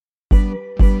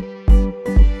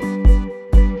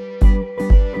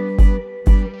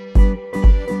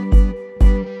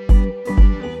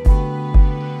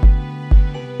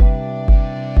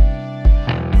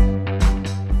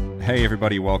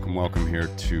everybody. Welcome here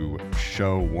to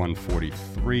show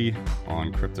 143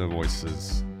 on Crypto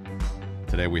Voices.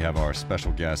 Today we have our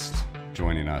special guest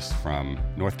joining us from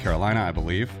North Carolina, I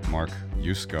believe, Mark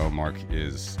Yusko. Mark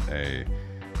is a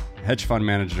hedge fund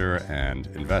manager and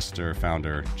investor,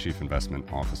 founder, chief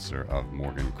investment officer of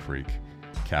Morgan Creek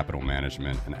Capital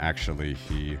Management. And actually,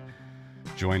 he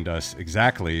joined us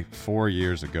exactly 4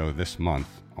 years ago this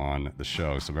month on the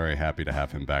show. So very happy to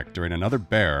have him back during another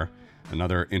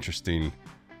interesting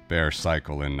bear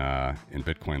cycle in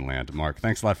Bitcoin land. Mark,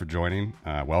 thanks a lot for joining.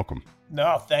 Welcome.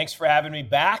 No, thanks for having me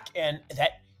back. And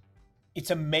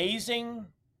it's amazing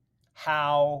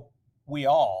how we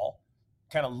all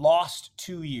kind of lost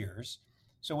 2 years.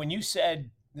 So when you said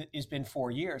it's been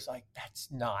 4 years, like that's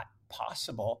not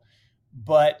possible.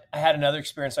 But I had another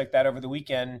experience like that over the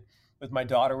weekend with my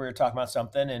daughter. We were talking about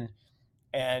something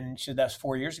and she said, that's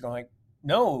 4 years ago. I'm like,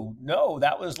 no,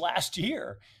 that was last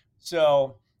year.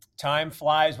 So time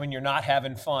flies when you're not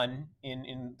having fun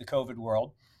in the COVID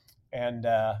world. And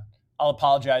I'll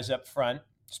apologize up front,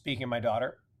 speaking of my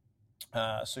daughter.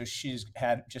 So she's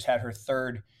just had her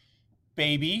third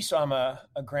baby. So I'm a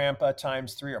grandpa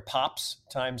times three, or pops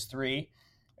times three.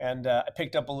 And I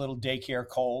picked up a little daycare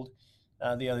cold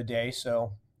the other day.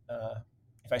 So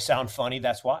if I sound funny,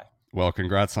 that's why. Well,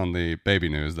 congrats on the baby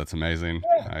news. That's amazing.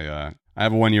 Yeah. I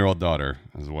have a 1-year-old daughter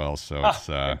as well. So it's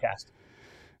fantastic.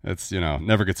 It's,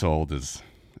 never gets old, as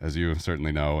you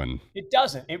certainly know. And it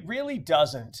doesn't. It really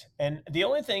doesn't. And the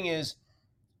only thing is,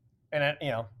 and I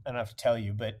don't have to tell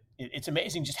you, but it's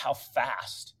amazing just how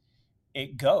fast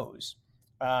it goes.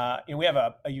 We have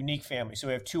a unique family. So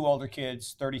we have two older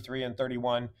kids, 33 and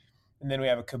 31. And then we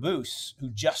have a caboose who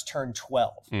just turned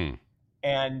 12.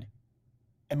 And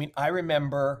I mean, I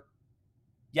remember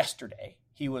yesterday,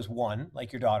 he was 1,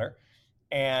 like your daughter.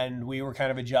 And we were kind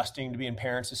of adjusting to being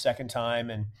parents a second time.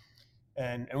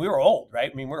 And we were old, right?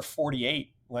 I mean, we were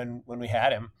 48 when we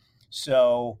had him.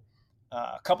 So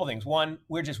a couple things. One,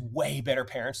 we're just way better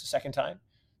parents the second time.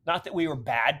 Not that we were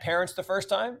bad parents the first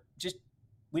time, just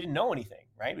we didn't know anything,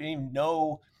 right? We didn't even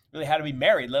know really how to be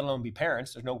married, let alone be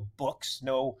parents. There's no books,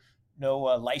 no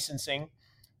licensing.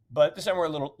 But this time we're a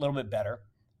little bit better.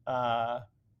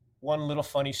 One little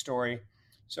funny story.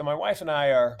 So my wife and I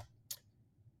are,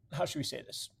 how should we say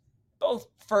this? Both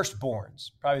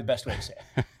firstborns, probably the best way to say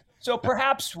it. So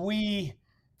perhaps we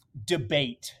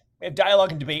have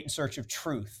dialogue and debate in search of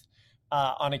truth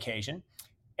on occasion.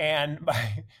 And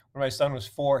when my son was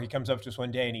 4, he comes up to us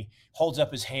one day and he holds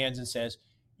up his hands and says,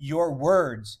 "Your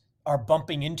words are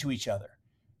bumping into each other."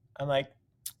 I'm like,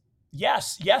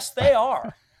 yes, they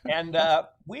are. And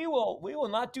we will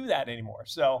not do that anymore.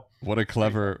 So what a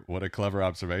clever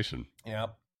observation. Yeah.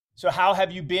 So how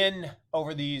have you been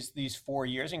over these 4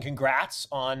 years? And congrats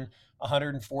on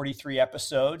 143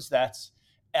 episodes. That's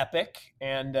epic.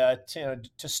 And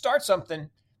to start something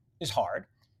is hard.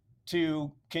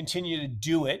 To continue to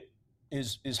do it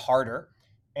is harder.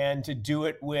 And to do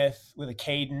it with a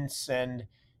cadence and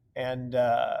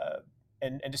to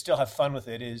still have fun with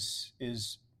it is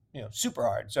super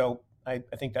hard. So I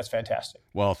think that's fantastic.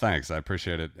 Well, thanks. I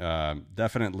appreciate it.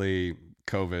 Definitely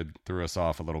COVID threw us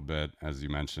off a little bit, as you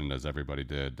mentioned, as everybody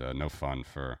did. No fun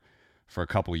for a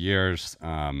couple of years.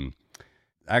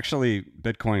 Actually,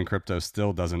 Bitcoin and crypto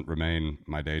still doesn't remain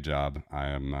my day job. I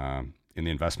am in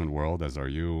the investment world, as are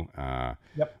you.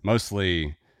 Yep.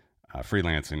 Mostly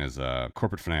freelancing as a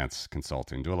corporate finance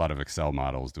consulting. Do a lot of Excel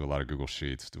models, do a lot of Google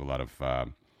Sheets, do a lot of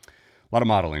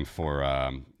modeling for,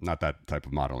 not that type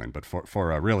of modeling, but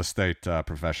for real estate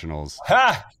professionals.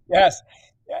 Yes.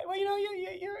 Yeah, well,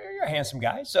 you're a handsome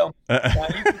guy, so you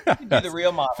can do the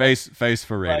real model. Face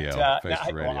for radio.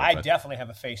 I definitely have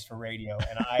a face for radio,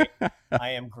 and I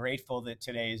am grateful that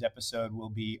today's episode will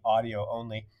be audio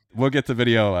only. We'll get to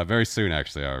video very soon.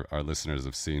 Actually, our listeners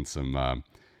have seen some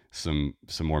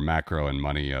more macro and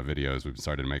money videos we've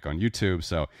started to make on YouTube.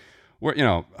 So we're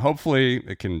hopefully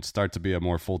it can start to be a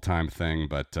more full-time thing,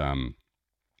 but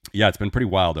yeah, it's been pretty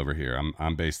wild over here.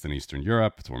 I'm based in Eastern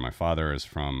Europe. It's where my father is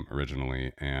from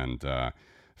originally. And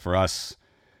for us,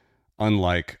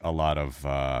 unlike a lot of,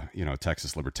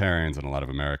 Texas libertarians and a lot of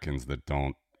Americans that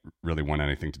don't really want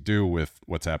anything to do with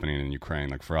what's happening in Ukraine,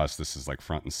 like for us, this is like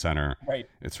front and center. Right.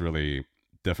 It's really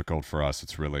difficult for us.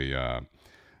 It's really,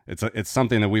 it's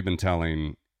something that we've been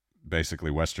telling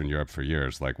basically Western Europe for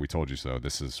years. Like, we told you so.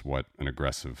 This is what an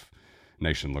aggressive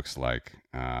nation looks like.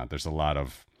 There's a lot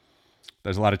of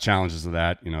challenges to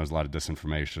that. There's a lot of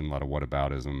disinformation, a lot of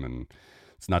whataboutism, and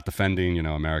it's not defending,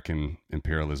 American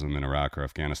imperialism in Iraq or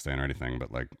Afghanistan or anything, but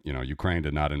Ukraine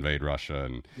did not invade Russia,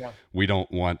 and we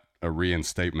don't want a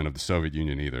reinstatement of the Soviet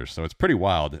Union either. So it's pretty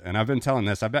wild. And I've been telling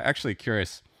this. I'm actually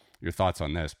curious your thoughts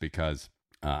on this, because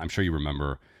I'm sure you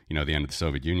remember, the end of the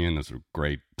Soviet Union. Those were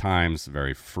great times,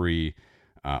 very free,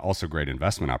 also great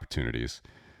investment opportunities.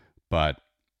 But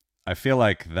I feel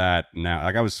like that now,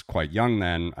 like I was quite young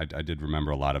then. I did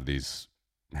remember a lot of these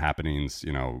happenings,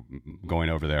 going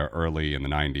over there early in the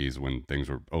 90s when things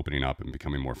were opening up and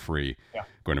becoming more free,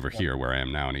 going over here where I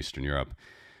am now in Eastern Europe.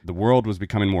 The world was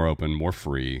becoming more open, more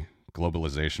free.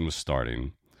 Globalization was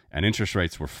starting, and interest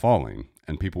rates were falling,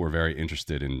 and people were very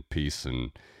interested in peace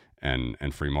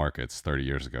and free markets 30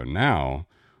 years ago. Now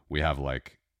we have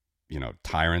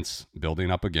tyrants building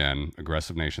up again,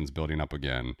 aggressive nations building up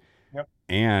again. Yep.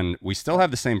 And we still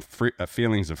have the same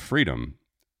feelings of freedom,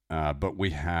 but we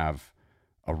have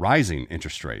a rising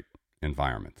interest rate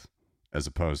environment as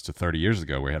opposed to 30 years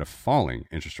ago where we had a falling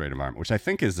interest rate environment, which I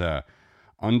think is a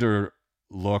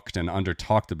underlooked and under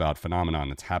talked about phenomenon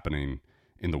that's happening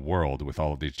in the world with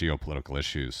all of these geopolitical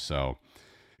issues. So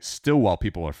still, while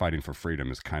people are fighting for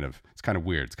freedom, it's kind of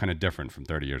weird. It's kind of different from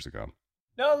 30 years ago.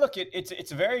 No, look,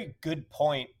 it's a very good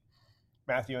point,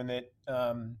 Matthew, in that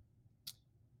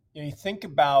you think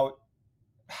about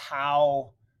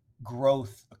how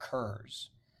growth occurs,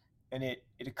 and it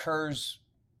occurs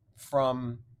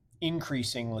from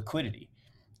increasing liquidity.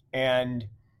 And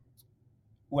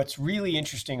what's really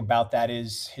interesting about that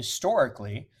is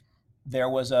historically there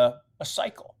was a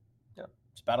cycle.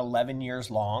 It's about 11 years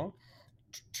long,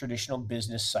 traditional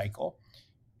business cycle.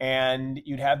 And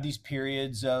you'd have these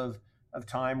periods of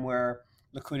time where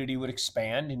liquidity would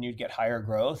expand and you'd get higher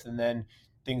growth, and then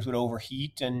things would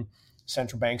overheat and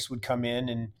central banks would come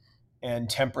in and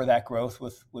temper that growth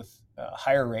with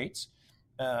higher rates.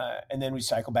 And then we'd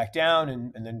cycle back down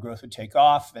and then growth would take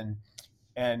off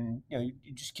and you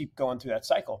just keep going through that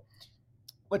cycle.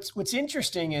 What's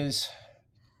interesting is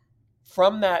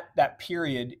from that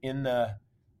period in the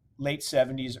late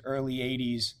 70s, early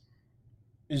 80s,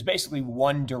 is basically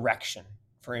one direction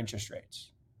for interest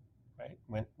rates, right?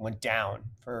 Went down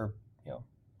for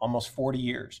almost 40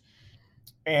 years.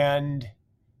 And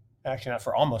actually not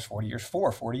for almost 40 years,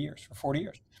 for 40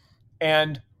 years.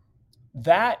 And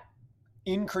that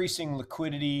increasing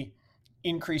liquidity,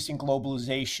 increasing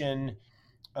globalization,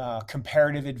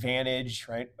 comparative advantage,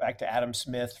 right? Back to Adam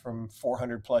Smith from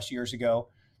 400 plus years ago.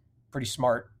 Pretty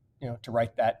smart, to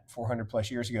write that 400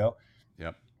 plus years ago.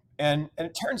 Yep. And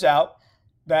it turns out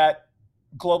that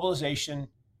globalization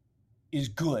is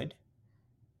good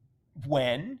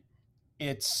when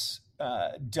it's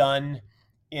done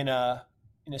in a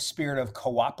spirit of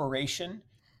cooperation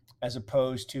as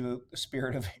opposed to a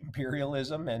spirit of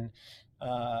imperialism. And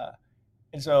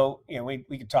so,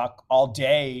 we could talk all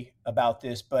day about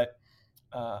this, but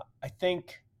I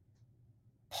think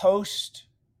post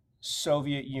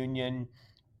Soviet Union,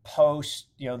 post,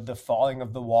 the falling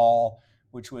of the wall,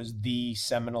 which was the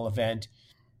seminal event,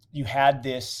 you had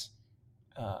this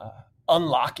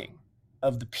unlocking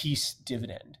of the peace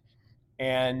dividend.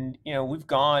 And, we've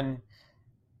gone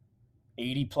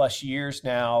 80 plus years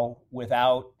now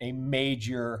without a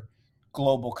major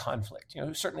global conflict.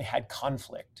 We've certainly had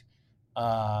conflict.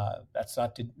 That's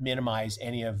not to minimize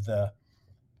any of the,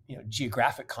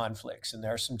 geographic conflicts. And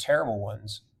there are some terrible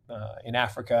ones in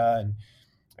Africa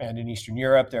and in Eastern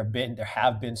Europe. There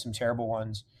have been some terrible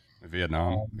ones.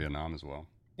 Vietnam as well.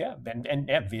 Yeah,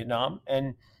 and Vietnam,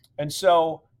 and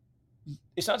so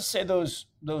it's not to say those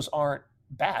aren't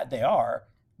bad. They are,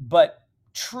 but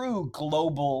true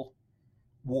global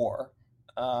war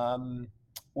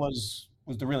was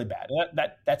the really bad.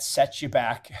 That sets you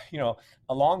back,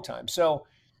 a long time. So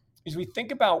as we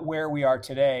think about where we are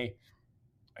today,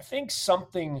 I think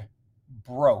something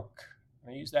broke.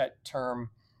 I use that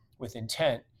term with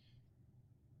intent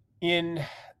in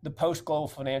the post-global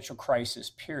financial crisis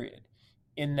period,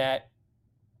 in that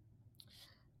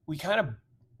we kind of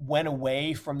went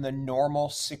away from the normal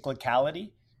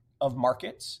cyclicality of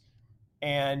markets,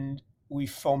 and we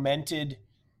fomented,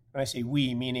 when I say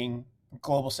we, meaning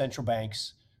global central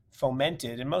banks,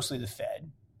 fomented, and mostly the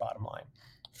Fed, bottom line,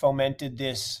 fomented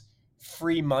this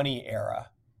free money era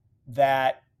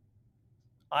that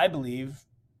I believe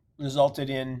resulted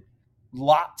in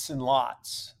lots and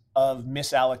lots of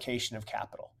misallocation of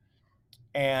capital.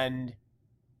 And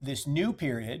this new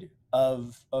period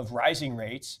of rising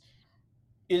rates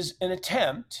is an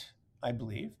attempt, I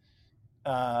believe,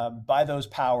 by those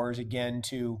powers again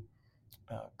to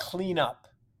clean up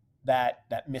that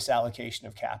misallocation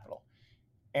of capital.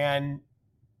 And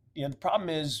the problem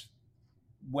is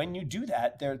when you do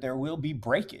that, there will be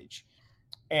breakage.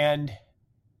 And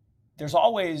there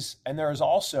is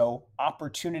also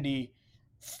opportunity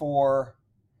for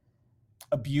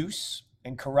abuse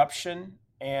and corruption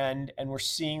and we're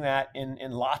seeing that in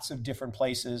lots of different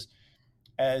places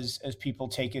as people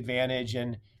take advantage,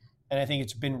 and I think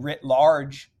it's been writ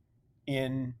large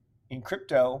in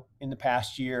crypto in the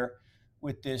past year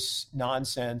with this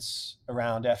nonsense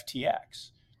around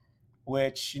FTX,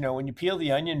 which, when you peel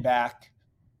the onion back,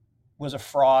 was a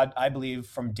fraud, I believe,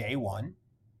 from day one,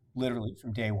 literally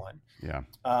from day one. Yeah.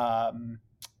 And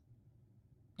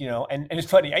it's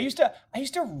funny. I used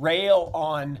to rail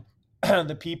on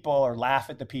the people or laugh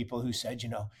at the people who said,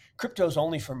 crypto's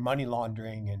only for money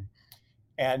laundering,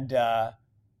 and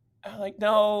I'm like,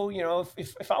 no,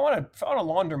 if I want to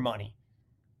launder money,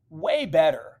 way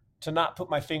better to not put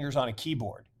my fingers on a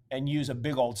keyboard and use a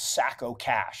big old Sacco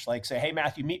cash. Like say, hey,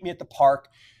 Matthew, meet me at the park.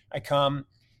 I come,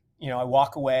 I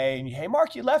walk away and hey,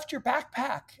 Mark, you left your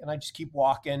backpack. And I just keep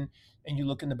walking and you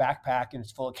look in the backpack and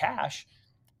it's full of cash.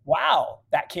 Wow,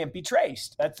 that can't be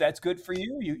traced. That's good for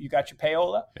you. You got your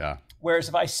payola. Yeah. Whereas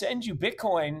if I send you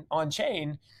Bitcoin on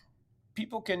chain,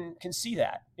 people can see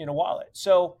that in a wallet.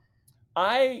 So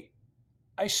I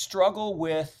struggle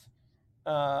with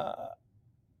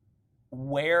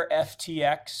where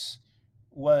FTX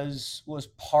was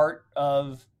part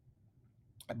of,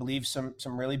 I believe, some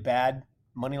really bad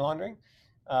money laundering.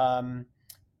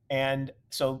 And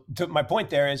so my point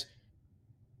there is,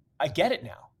 I get it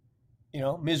now.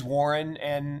 Ms. Warren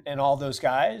and all those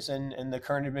guys and the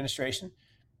current administration,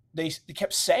 they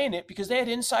kept saying it because they had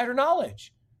insider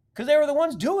knowledge, because they were the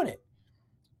ones doing it.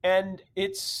 And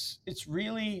it's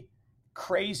really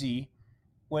crazy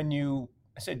when you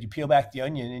peel back the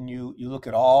onion and you look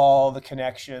at all the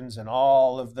connections and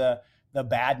all of the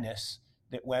badness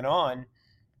that went on.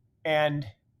 And,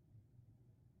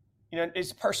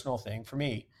 it's a personal thing for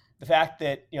me. The fact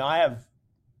that, I have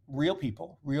real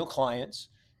people, real clients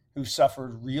who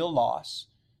suffered real loss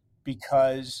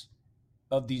because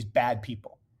of these bad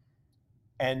people.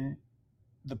 And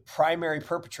the primary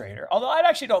perpetrator, although I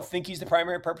actually don't think he's the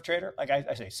primary perpetrator. Like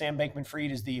I say, Sam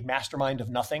Bankman-Fried is the mastermind of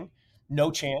nothing. No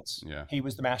chance. Yeah. He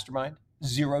was the mastermind.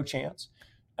 Zero chance.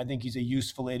 I think he's a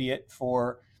useful idiot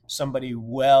for somebody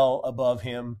well above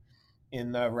him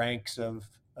in the ranks of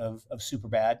super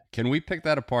bad. Can we pick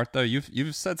that apart though?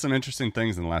 You've said some interesting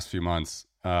things in the last few months.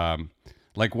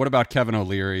 Like what about Kevin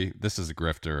O'Leary? This is a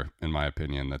grifter, in my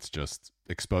opinion, that's just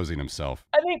exposing himself.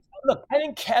 I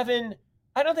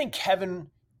don't think Kevin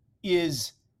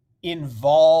is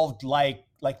involved like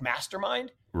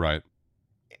mastermind. Right.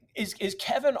 Is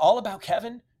Kevin all about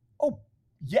Kevin? Oh,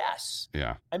 yes.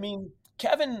 Yeah. I mean,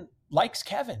 Kevin likes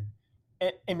Kevin.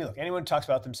 And look, anyone who talks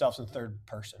about themselves in third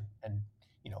person, and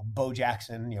Bo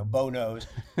Jackson, Bo knows.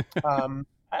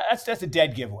 That's a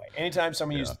dead giveaway. Anytime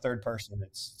someone uses third person,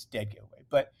 it's dead giveaway.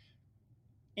 But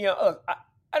look,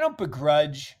 I don't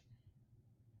begrudge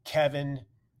Kevin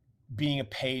being a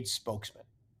paid spokesman,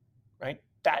 right?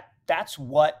 That's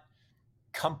what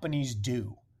companies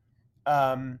do.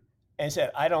 And I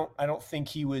said, I don't think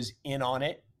he was in on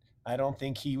it. I don't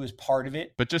think he was part of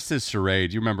it. But just his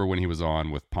charade, you remember when he was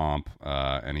on with Pomp,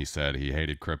 and he said he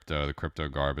hated crypto, the crypto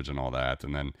garbage and all that.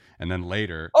 And then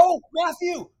later. Oh,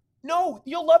 Matthew, no,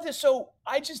 you'll love this. So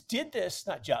I just did this,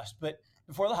 not just, but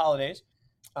before the holidays,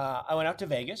 I went out to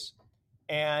Vegas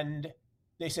and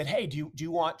they said, hey, do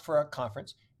you want for a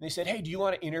conference? And they said, hey, do you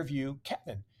want to interview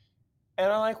Kevin?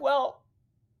 And I'm like, well,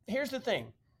 here's the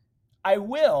thing. I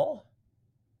will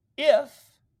if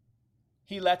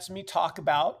he lets me talk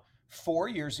about 4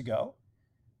 years ago,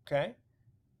 okay?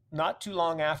 Not too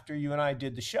long after you and I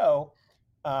did the show,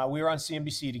 we were on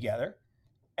CNBC together,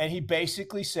 and he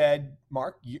basically said,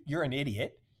 Mark, you're an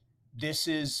idiot. This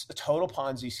is a total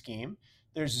Ponzi scheme.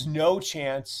 There's no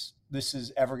chance this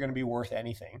is ever going to be worth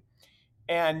anything.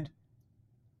 And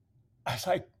I was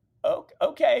like,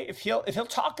 okay, if he'll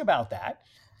talk about that.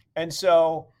 And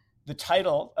so the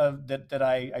title of that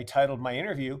I titled my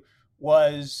interview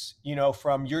was,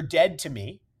 from "You're dead to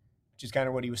me," which is kind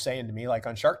of what he was saying to me, like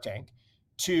on Shark Tank,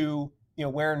 to,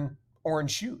 wearing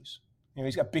orange shoes.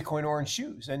 He's got Bitcoin orange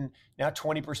shoes, and now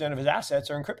 20% of his assets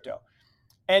are in crypto.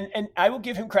 And I will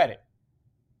give him credit.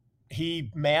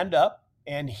 He manned up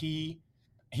and he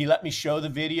let me show the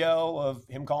video of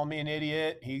him calling me an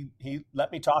idiot. He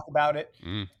let me talk about it.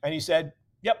 And he said,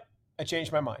 yep, I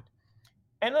changed my mind.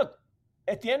 And look,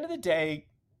 at the end of the day,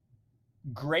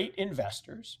 great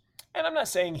investors, and I'm not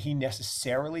saying he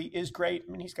necessarily is great.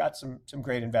 I mean, he's got some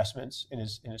great investments in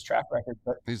his track record,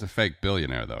 but he's a fake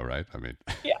billionaire though, right? I mean,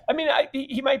 yeah, I mean,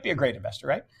 he might be a great investor,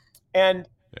 right? And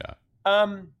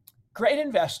great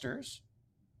investors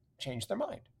change their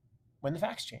mind when the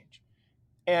facts change.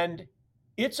 And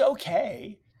it's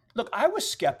okay. Look, I was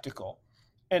skeptical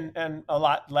and a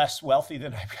lot less wealthy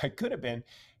than I could have been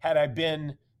had I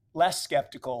been less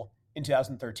skeptical in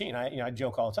 2013. I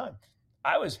joke all the time.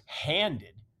 I was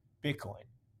handed Bitcoin,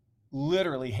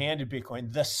 literally handed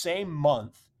Bitcoin the same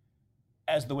month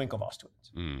as the Winklevoss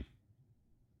twins. Mm.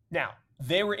 Now,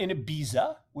 they were in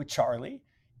Ibiza with Charlie,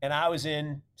 and I was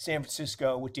in San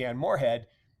Francisco with Dan Moorhead.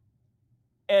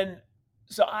 And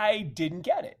so I didn't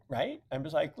get it, right? I'm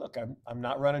just like, look, I'm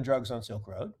not running drugs on Silk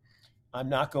Road. I'm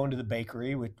not going to the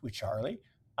bakery with Charlie.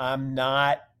 I'm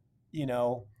not,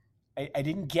 I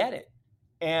didn't get it.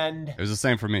 And it was the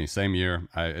same for me. Same year.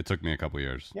 It took me a couple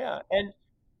years. Yeah.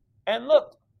 And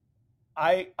look,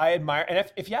 I admire, and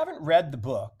if you haven't read the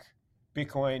book,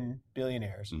 Bitcoin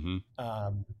Billionaires,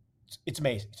 it's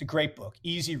amazing. It's a great book,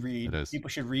 easy read. It is. People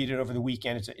should read it over the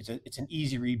weekend. It's an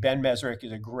easy read. Ben Mesrick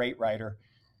is a great writer,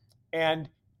 and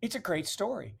it's a great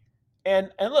story. And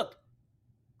look,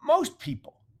 most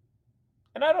people,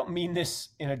 and I don't mean this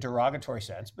in a derogatory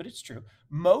sense, but it's true.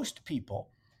 Most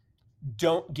people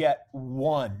don't get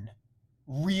one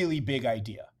really big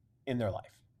idea in their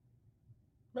life,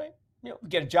 right? We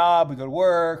get a job, we go to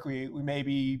work, we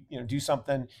maybe do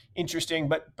something interesting,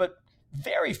 but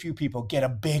very few people get a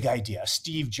big idea,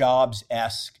 Steve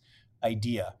Jobs-esque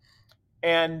idea.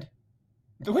 And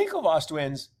the Winklevoss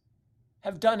twins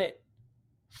have done it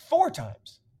 4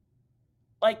 times,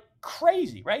 like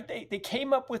crazy, right? They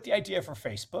came up with the idea for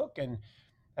Facebook,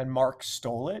 and Mark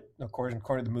stole it, according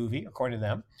to the movie, according to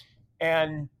them.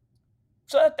 And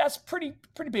so that's pretty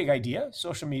big idea.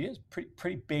 Social media is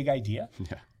pretty big idea.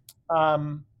 Yeah.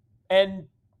 And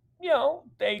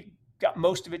they got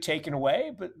most of it taken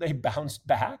away, but they bounced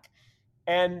back.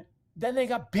 And then they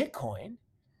got Bitcoin.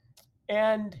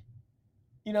 And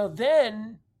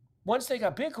then once they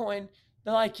got Bitcoin,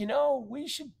 they're like, we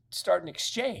should start an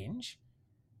exchange.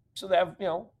 So they have,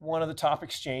 one of the top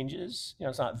exchanges.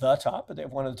 It's not the top, but they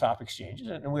have one of the top exchanges,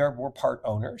 and we're part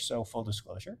owners, so full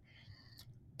disclosure.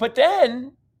 But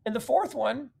then, and the fourth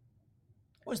one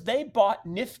was they bought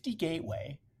Nifty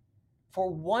Gateway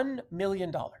for $1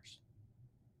 million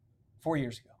 4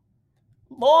 years ago,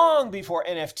 long before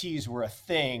NFTs were a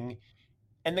thing.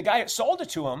 And the guy that sold it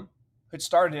to him, who'd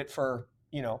started it for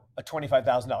a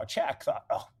 $25,000 check, thought,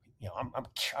 oh,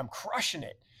 I'm crushing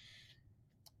it.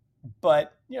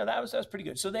 But that was pretty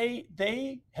good. So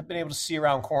they have been able to see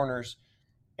around corners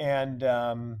and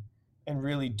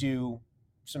really do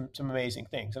some amazing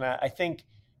things. And I think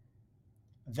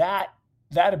that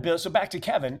ability. So back to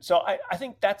Kevin. So I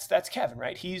think that's Kevin,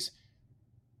 right? He's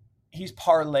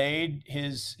parlayed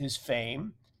his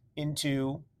fame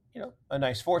into a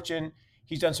nice fortune.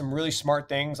 He's done some really smart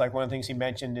things. Like one of the things he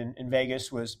mentioned in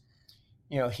Vegas was,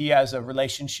 he has a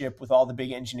relationship with all the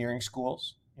big engineering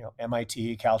schools,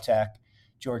 MIT, Caltech,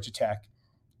 Georgia Tech.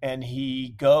 And he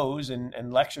goes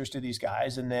and lectures to these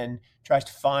guys and then tries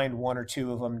to find 1 or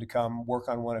 2 of them to come work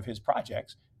on one of his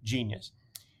projects. Genius.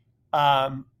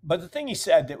 But the thing he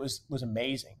said that was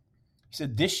amazing, he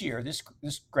said this year, this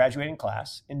graduating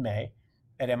class in May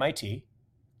at MIT,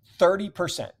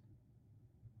 30%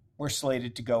 were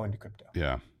slated to go into crypto.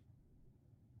 Yeah.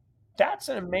 That's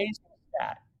an amazing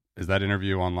stat. Is that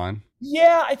interview online?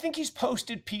 Yeah, I think he's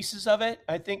posted pieces of it.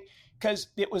 I think because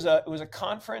it was a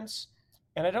conference,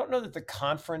 and I don't know that the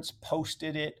conference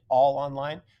posted it all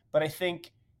online, but I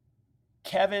think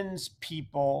Kevin's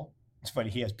people, it's funny,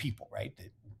 he has people, right,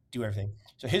 that do everything.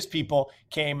 So his people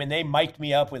came and they mic'd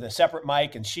me up with a separate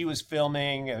mic, and she was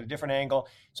filming at a different angle.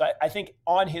 So I think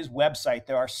on his website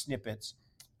there are snippets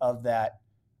of that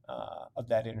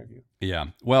interview. Yeah.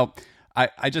 Well,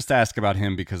 I just ask about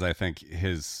him because I think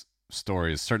his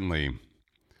story is certainly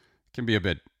can be a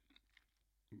bit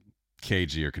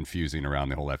cagey or confusing around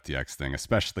the whole FTX thing,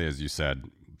 especially as you said,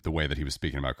 the way that he was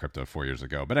speaking about crypto 4 years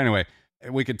ago. But anyway,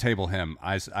 we could table him.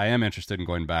 I am interested in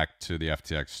going back to the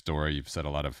FTX story. You've said a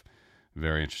lot of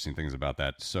very interesting things about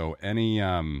that. So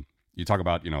you talk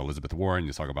about, Elizabeth Warren,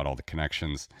 you talk about all the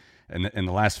connections. And in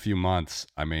the last few months,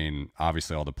 I mean,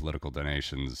 obviously all the political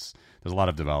donations, there's a lot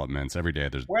of developments every day.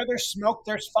 Where there's smoke,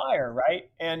 there's fire, right?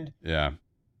 And yeah,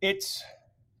 it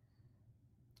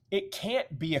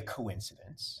can't be a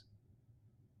coincidence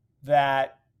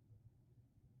that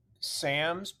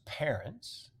Sam's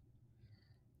parents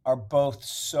are both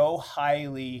so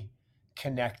highly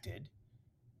connected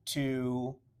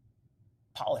to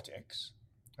politics,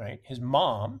 right? His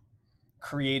mom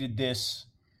created this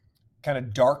kind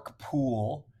of dark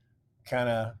pool, kind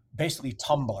of basically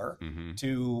Tumblr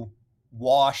to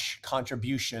wash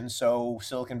contributions so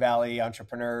Silicon Valley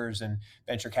entrepreneurs and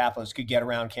venture capitalists could get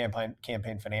around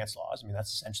campaign finance laws. I mean,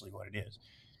 that's essentially what it is.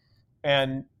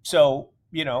 And so,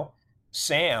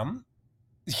 Sam,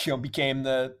 became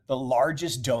the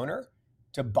largest donor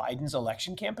to Biden's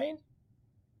election campaign.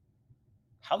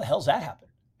 how the hell's that happen?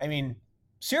 I mean,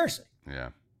 seriously. Yeah.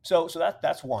 So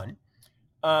that's one.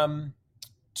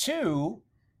 Two,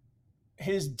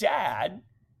 his dad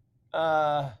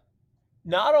not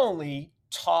only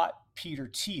taught Peter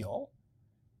Thiel,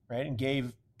 right, and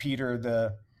gave Peter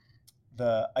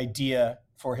the idea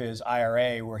for his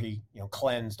IRA where he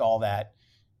cleansed all that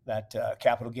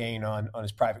capital gain on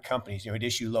his private companies. He'd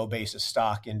issue low basis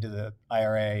stock into the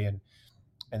IRA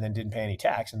and then didn't pay any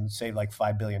tax and saved like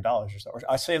 $5 billion or so. Or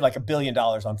I saved like $1 billion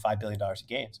on $5 billion of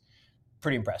gains.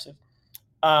 Pretty impressive.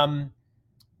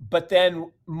 But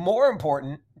then more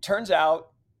important, turns out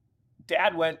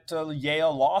Dad went to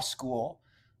Yale Law School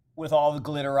with all the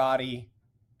glitterati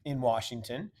in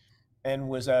Washington and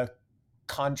was a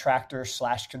contractor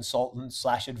 / consultant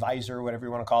 / advisor, whatever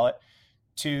you want to call it,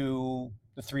 to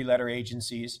the 3-letter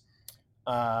agencies.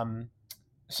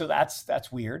 So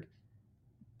that's weird.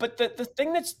 But the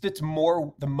thing that's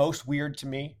the most weird to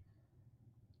me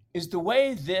is the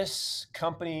way this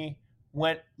company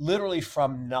went literally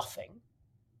from nothing,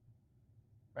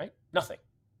 right? Nothing.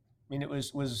 I mean, it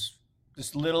was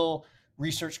this little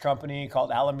research company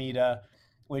called Alameda,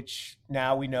 which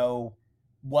now we know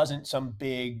wasn't some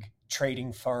big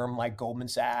trading firm like Goldman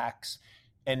Sachs.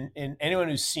 And anyone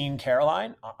who's seen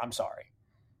Caroline, I'm sorry,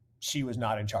 she was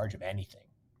not in charge of anything.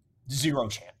 Zero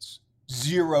chance.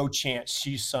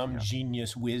 She's some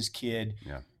genius whiz kid.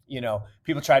 Yeah.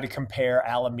 People try to compare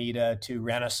Alameda to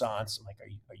Renaissance. I'm like, are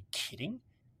you kidding?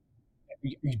 Are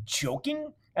you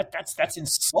joking? That's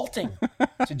insulting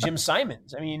to Jim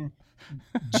Simons. I mean,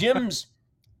 Jim's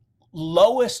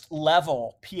lowest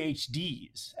level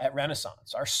PhDs at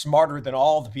Renaissance are smarter than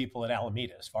all the people at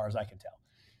Alameda, as far as I can tell.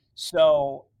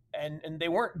 So, and they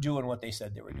weren't doing what they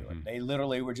said they were doing. They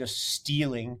literally were just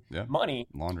stealing money.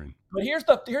 Laundering. But here's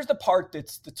the part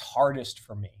that's hardest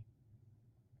for me.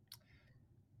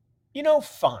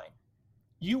 Fine.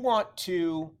 You want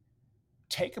to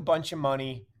take a bunch of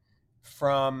money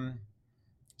from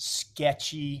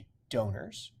sketchy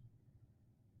donors.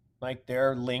 Like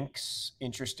there are links,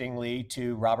 interestingly,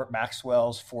 to Robert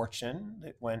Maxwell's fortune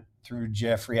that went through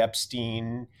Jeffrey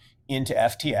Epstein into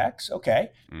FTX. Okay.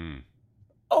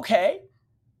 Okay.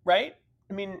 Right?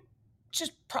 I mean, it's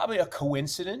just probably a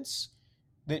coincidence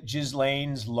that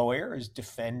Ghislaine's lawyer is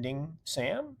defending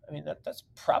Sam. I mean, that's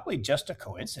probably just a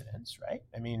coincidence, right?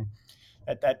 I mean,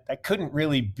 that couldn't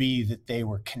really be that they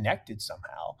were connected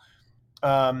somehow.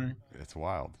 It's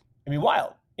wild. I mean,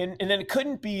 wild. And then it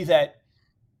couldn't be that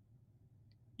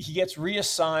he gets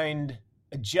reassigned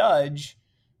a judge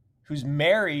who's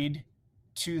married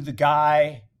to the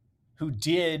guy who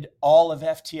did all of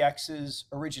FTX's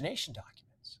origination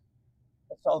documents,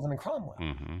 Sullivan and Cromwell.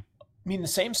 I mean, the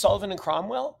same Sullivan and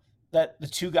Cromwell that the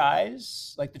two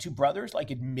guys, like the two brothers,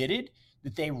 like admitted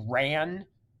that they ran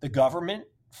the government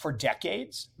for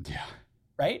decades. Yeah.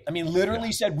 Right? I mean,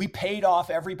 literally said we paid off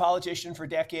every politician for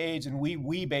decades and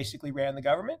we basically ran the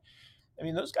government. I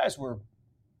mean, those guys were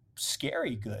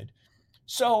scary good.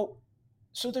 So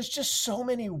there's just so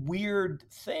many weird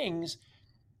things.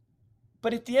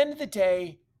 But at the end of the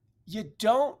day, you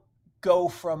don't go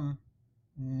from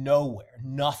nowhere,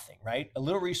 nothing, right? A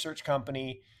little research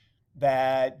company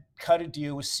that cut a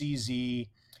deal with CZ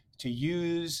to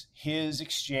use his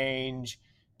exchange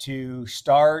to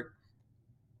start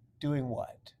doing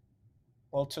what?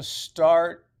 Well, to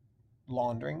start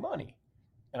laundering money.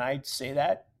 And I say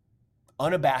that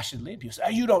unabashedly. People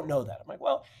say, you don't know that. I'm like,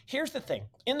 well, here's the thing.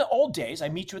 In the old days, I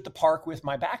meet you at the park with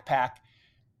my backpack.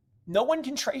 No one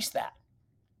can trace that.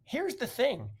 Here's the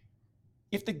thing.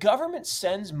 If the government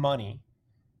sends money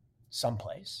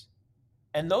someplace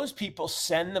and those people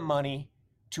send the money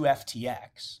to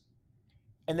FTX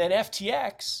and then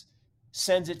FTX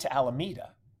sends it to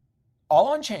Alameda, all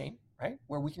on chain, right,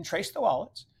 where we can trace the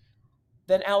wallets,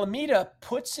 then Alameda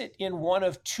puts it in one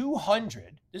of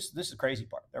 200, this is the crazy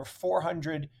part, there are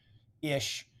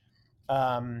 400-ish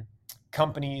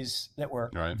companies that were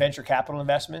venture capital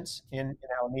investments in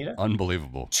Alameda.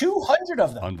 Unbelievable. 200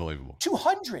 of them. Unbelievable.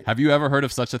 200. Have you ever heard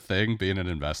of such a thing, being an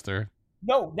investor?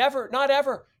 No, never, not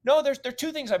ever. No, there are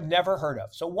two things I've never heard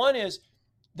of. So one is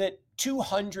that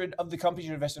 200 of the companies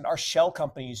you invest in are shell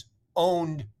companies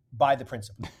owned by the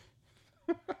principal.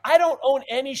 I don't own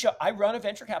any shell. I run a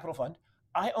venture capital fund.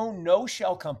 I own no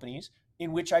shell companies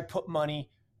in which I put money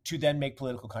to then make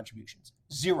political contributions.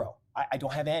 Zero. I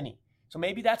don't have any. So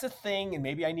maybe that's a thing and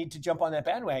maybe I need to jump on that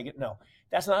bandwagon. No,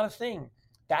 that's not a thing.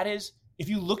 That is, if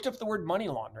you looked up the word money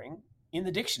laundering in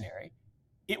the dictionary,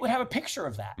 it would have a picture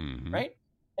of that, right?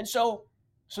 And so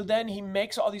then he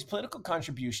makes all these political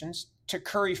contributions to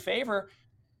curry favor.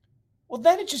 Well,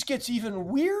 then it just gets even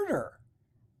weirder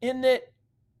in that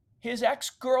his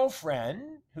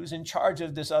ex-girlfriend, who's in charge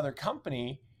of this other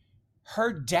company,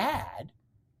 her dad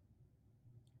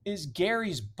is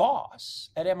Gary's boss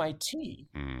at MIT.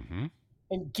 Mm-hmm.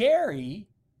 And Gary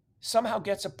somehow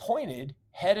gets appointed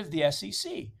head of the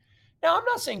SEC. Now, I'm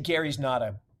not saying Gary's not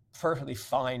a perfectly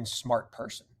fine, smart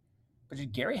person, but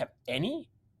did Gary have any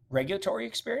regulatory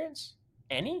experience?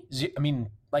 Any? I mean,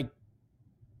 like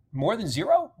more than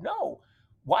zero? No.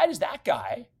 Why does that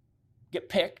guy get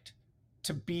picked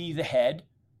to be the head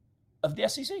of the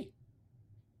SEC?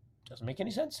 Doesn't make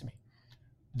any sense to me.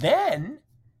 Then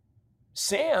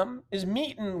Sam is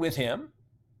meeting with him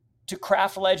to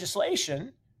craft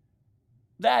legislation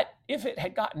that, if it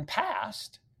had gotten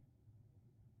passed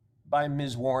by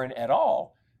Ms. Warren et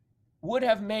al., would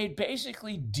have made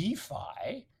basically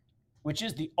DeFi, which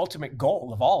is the ultimate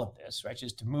goal of all of this, right,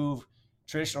 is to move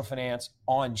traditional finance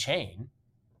on chain,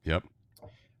 Yep.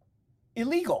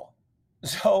 illegal.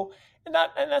 So, and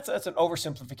that's an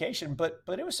oversimplification, but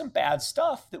it was some bad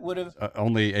stuff that would have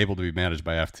Only able to be managed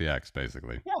by FTX,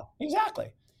 basically. Yeah,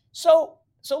 exactly. So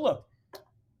look,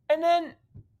 and then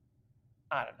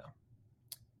I don't know.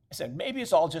 I said maybe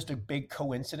it's all just a big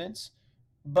coincidence,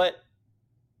 but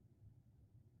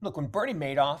look, when Bernie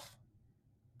Madoff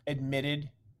admitted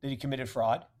that he committed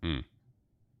fraud,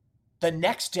 the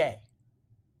next day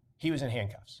he was in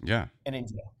handcuffs. Yeah. And in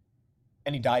jail,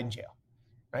 and he died in jail.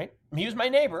 Right? I mean, he was my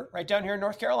neighbor right down here in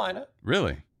North Carolina.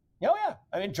 Really? Oh, yeah.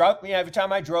 I mean, every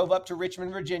time I drove up to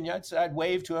Richmond, Virginia, I'd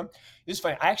wave to him. It was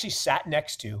funny. I actually sat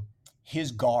next to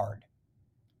his guard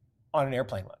on an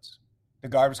airplane once. The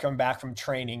guard was coming back from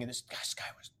training, and this guy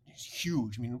was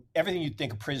huge. I mean, everything you'd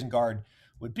think a prison guard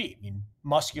would be. I mean,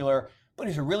 muscular, but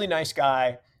he's a really nice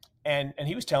guy. And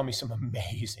he was telling me some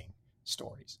amazing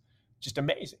stories, just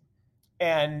amazing.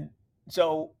 And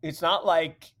so it's not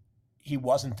like he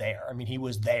wasn't there. I mean, he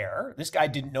was there. This guy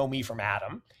didn't know me from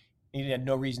Adam. He had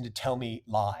no reason to tell me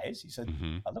lies. He said,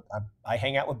 oh, look, I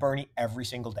hang out with Bernie every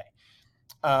single day.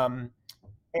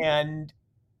 And,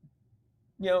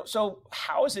 you know, so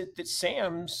how is it that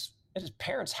Sam's at his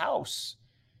parents' house,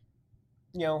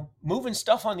 you know, moving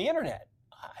stuff on the internet?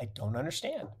 I don't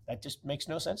understand. That just makes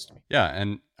no sense to me. Yeah.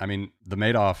 And I mean, the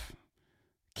Madoff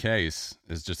case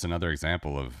is just another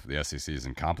example of the SEC's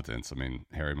incompetence. I mean,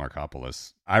 Harry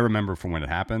Markopolos, I remember from when it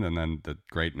happened, and then the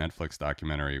great Netflix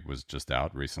documentary was just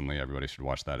out recently. Everybody should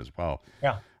watch that as well.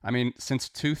 Yeah. I mean, since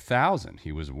 2000,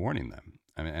 he was warning them.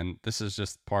 I mean, and this is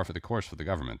just par for the course for the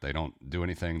government. They don't do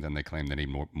anything, then they claim they need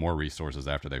more resources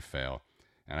after they fail.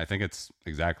 And I think it's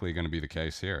exactly going to be the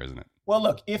case here, isn't it? Well,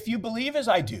 look, if you believe as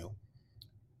I do,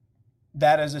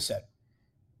 that, as I said,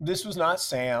 this was not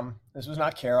Sam, this was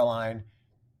not Caroline.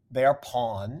 They are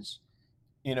pawns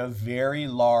in a very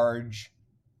large,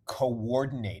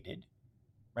 coordinated,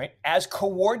 right? As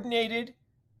coordinated,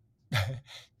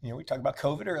 you know, we talked about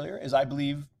COVID earlier, as I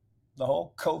believe the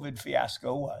whole COVID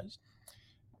fiasco was,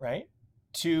 right?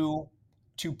 To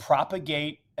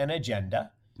propagate an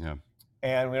agenda. Yeah.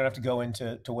 And we don't have to go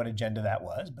into what agenda that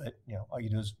was, but, you know, all you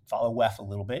do is follow WEF a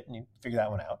little bit and you figure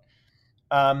that one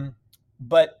out.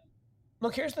 But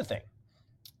look, here's the thing.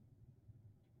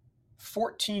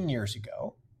 14 years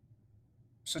ago,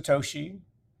 Satoshi,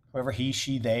 whoever he,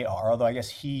 she, they are, although I guess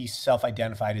he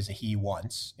self-identified as a he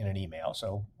once in an email,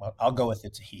 so I'll go with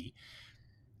it's a he.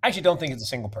 I actually don't think it's a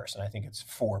single person. I think it's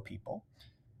 4 people.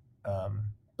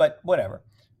 But whatever.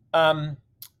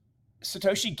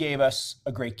 Satoshi gave us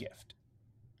a great gift.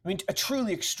 I mean, a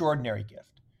truly extraordinary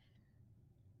gift.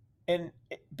 And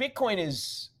Bitcoin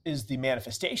is the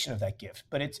manifestation of that gift,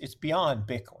 but it's beyond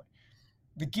Bitcoin.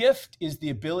 The gift is the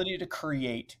ability to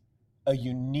create a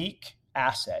unique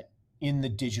asset in the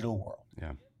digital world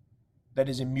that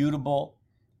is immutable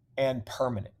and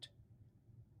permanent.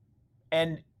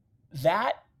 And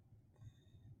that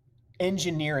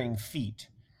engineering feat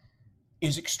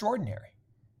is extraordinary.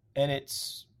 And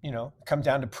it's, you know, comes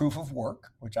down to proof of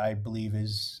work, which I believe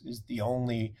is the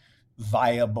only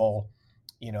viable,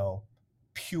 you know,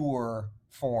 pure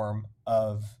form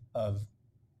of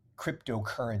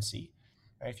cryptocurrency.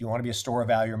 If you want to be a store of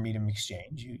value or medium of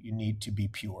exchange, you need to be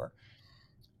pure.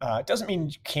 It doesn't mean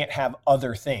you can't have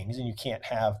other things and you can't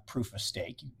have proof of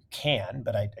stake. You can,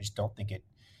 but I just don't think it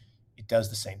does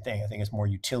the same thing. I think it's more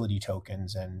utility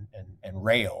tokens and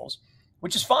Rails,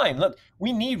 which is fine. Look,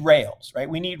 we need Rails, right?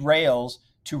 We need Rails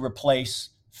to replace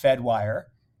Fedwire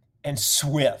and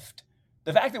Swift.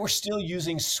 The fact that we're still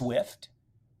using Swift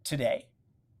today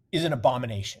is an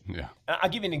abomination. Yeah. I'll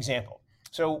give you an example.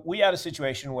 So we had a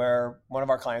situation where one of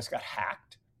our clients got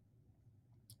hacked,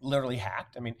 literally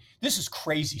hacked. I mean, this is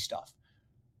crazy stuff.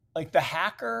 Like the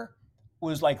hacker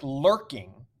was like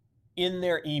lurking in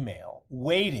their email,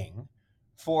 waiting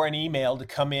for an email to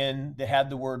come in that had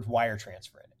the word wire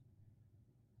transfer in it.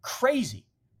 Crazy.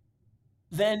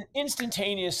 Then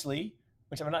instantaneously,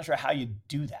 which I'm not sure how you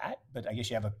do that, but I guess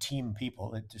you have a team of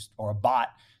people or a bot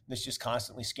that's just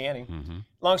constantly scanning. Mm-hmm.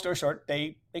 Long story short,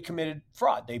 they committed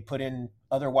fraud. They put in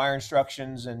other wire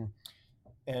instructions and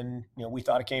we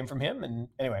thought it came from him. And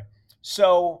anyway,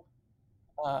 so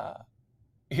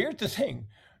here's the thing.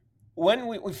 When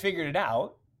we figured it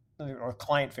out, or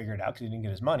client figured it out because he didn't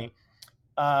get his money,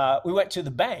 we went to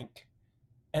the bank,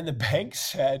 and the bank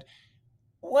said,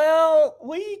 well,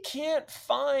 we can't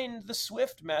find the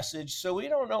SWIFT message, so we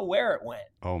don't know where it went.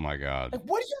 Oh my God. Like,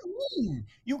 what do you mean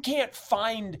you can't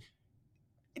find?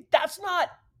 That's not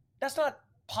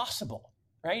possible,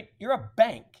 right? You're a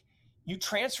bank. You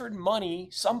transferred money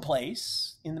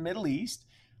someplace in the Middle East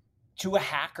to a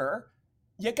hacker.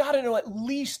 You got to know at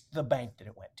least the bank that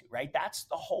it went to, right? That's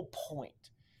the whole point.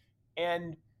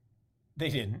 And they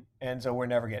didn't. And so we're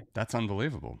never getting. That's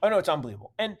unbelievable. Oh, no, it's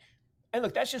unbelievable. And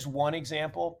look, that's just one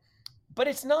example, but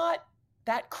it's not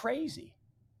that crazy,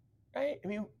 right? I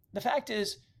mean, the fact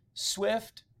is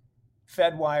SWIFT,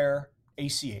 FedWire,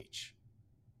 ACH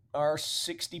are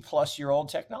 60-plus-year-old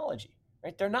technology,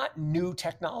 right? They're not new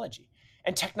technology.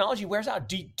 And technology wears out.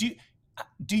 Do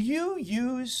you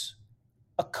use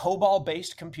a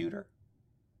COBOL-based computer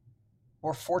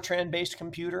or Fortran-based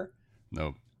computer?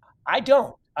 Nope. I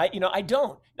don't. I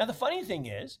don't. Now, the funny thing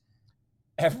is,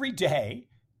 every day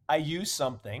I use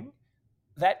something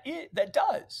that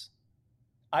does.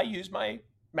 I use my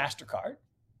MasterCard,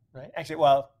 right? Actually,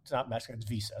 well, it's not MasterCard, it's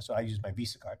Visa, so I use my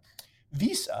Visa card.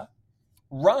 Visa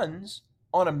runs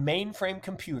on a mainframe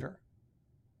computer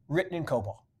written in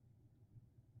COBOL.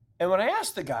 And when I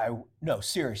asked the guy, no,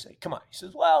 seriously, come on. He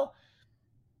says, well,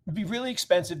 it'd be really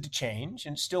expensive to change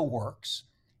and it still works.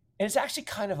 And it's actually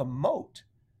kind of a moat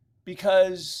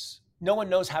because no one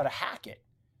knows how to hack it.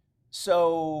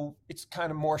 So it's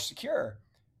kind of more secure.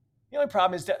 The only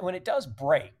problem is that when it does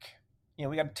break,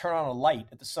 we got to turn on a light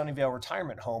at the Sunnyvale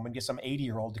retirement home and get some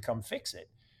 80-year-old to come fix it.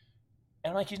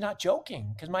 And I'm like, he's not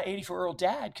joking because my 84-year-old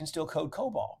dad can still code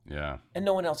COBOL. Yeah. And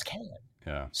no one else can.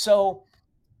 Yeah. So,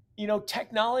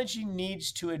 technology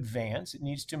needs to advance. It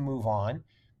needs to move on.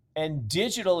 And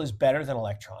digital is better than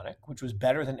electronic, which was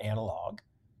better than analog,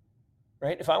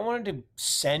 right? If I wanted to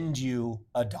send you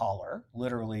 $1,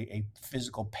 literally a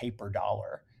physical paper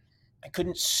dollar, I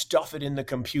couldn't stuff it in the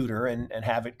computer and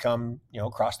have it come,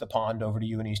 across the pond over to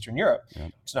you in Eastern Europe.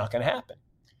 Yep. It's not going to happen.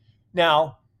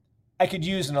 Now, I could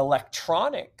use an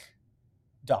electronic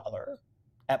dollar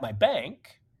at my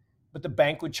bank, but the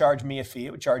bank would charge me a fee.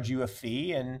 It would charge you a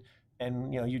fee, and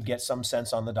you'd get some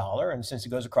cents on the dollar. And since it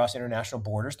goes across international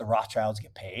borders, the Rothschilds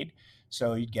get paid,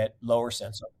 so you'd get lower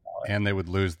cents on the dollar. And they would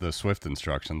lose the SWIFT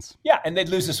instructions. Yeah, and they'd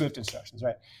lose the SWIFT instructions,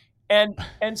 right?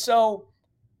 And so,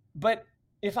 but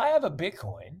if I have a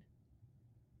Bitcoin,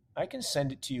 I can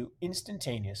send it to you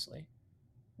instantaneously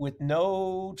with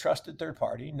no trusted third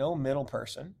party, no middle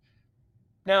person.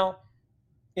 Now,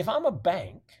 if I'm a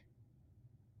bank,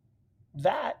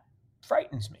 that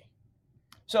frightens me.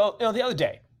 So, the other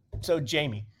day,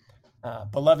 Jamie,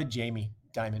 beloved Jamie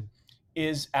Dimon,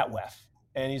 is at WEF,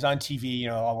 and he's on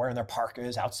TV, all wearing their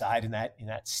parkas outside in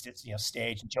that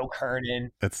stage. And Joe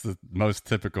Kernan. That's the most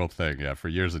typical thing. Yeah, for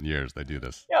years and years they do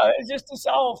this. Yeah, it's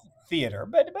all theater,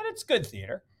 but it's good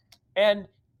theater, and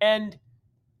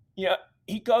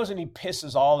he goes and he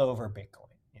pisses all over Bitcoin.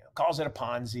 Calls it a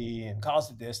Ponzi and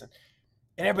calls it this, and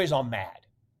everybody's all mad.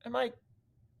 I'm like,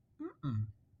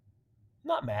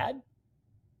 not mad.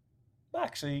 I'm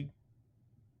actually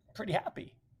pretty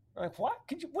happy. I'm like, what?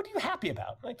 What are you happy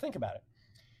about? I'm like, think about it.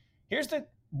 Here's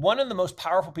one of the most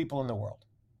powerful people in the world.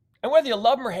 And whether you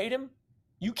love him or hate him,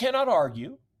 you cannot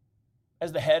argue,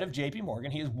 as the head of JP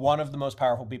Morgan, he is one of the most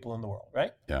powerful people in the world,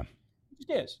 right? Yeah.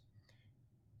 He is.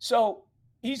 So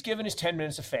he's given his 10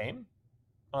 minutes of fame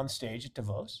on stage at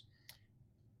Davos.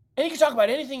 And he can talk about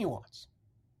anything he wants.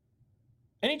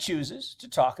 And he chooses to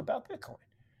talk about Bitcoin.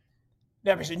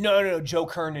 Now, everybody said, no, Joe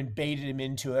Kernan baited him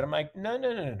into it. I'm like,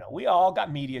 no. We all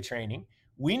got media training.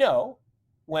 We know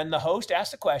when the host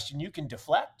asks a question, you can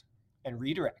deflect and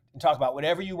redirect and talk about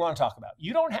whatever you want to talk about.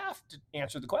 You don't have to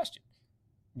answer the question.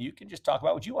 You can just talk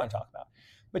about what you want to talk about.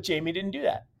 But Jamie didn't do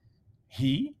that.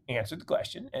 He answered the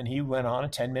question, and he went on a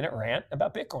 10-minute rant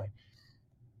about Bitcoin.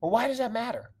 Well, why does that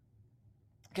matter?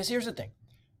 Because here's the thing.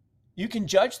 You can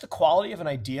judge the quality of an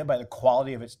idea by the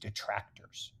quality of its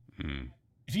detractors.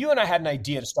 If you and I had an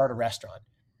idea to start a restaurant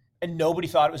and nobody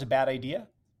thought it was a bad idea,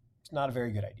 it's not a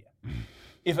very good idea.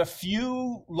 If a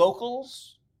few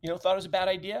locals, thought it was a bad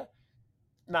idea,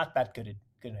 not that good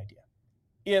an idea.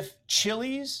 If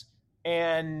Chili's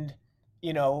and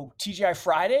TGI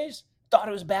Fridays thought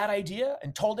it was a bad idea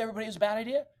and told everybody it was a bad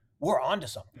idea, we're on to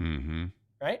something, Mm-hmm.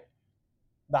 right?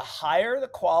 The higher the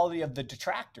quality of the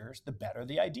detractors, the better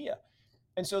the idea.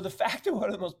 And so the fact that one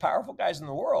of the most powerful guys in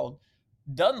the world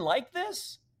doesn't like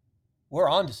this, we're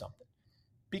on to something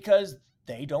because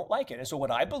they don't like it. And so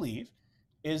what I believe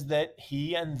is that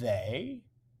he and they,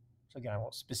 so again, I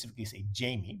won't specifically say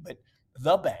Jamie, but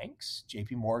the banks,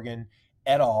 JP Morgan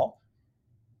et al.,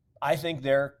 I think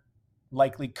they're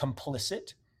likely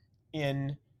complicit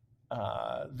in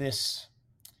this,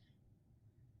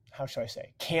 how should I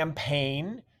say,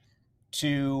 campaign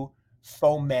to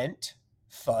foment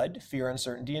FUD, fear,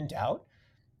 uncertainty, and doubt,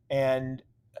 and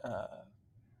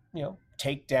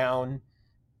take down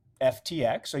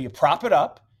FTX. So you prop it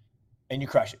up and you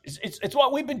crush it. It's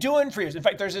what we've been doing for years. In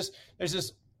fact, there's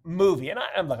this movie, and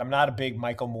I'm not a big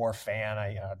Michael Moore fan.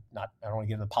 I don't want to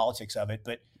get into the politics of it,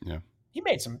 but yeah, he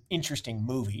made some interesting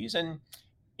movies. And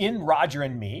in Roger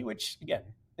and Me, which again,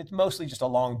 it's mostly just a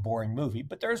long, boring movie,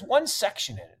 but there's one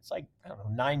section in it. It's like, I don't know,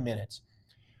 9 minutes,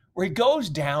 where he goes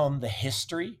down the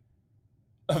history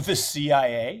of the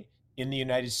CIA in the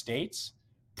United States,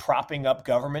 propping up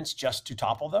governments just to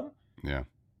topple them. Yeah.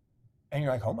 And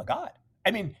you're like, oh my God.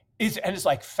 I mean, it's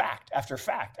like fact after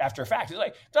fact after fact.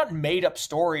 It's not made up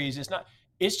stories.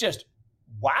 It's just,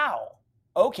 wow.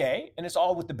 Okay. And it's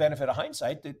all with the benefit of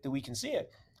hindsight that we can see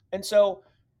it. And so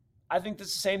I think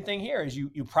that's the same thing here is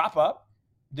you prop up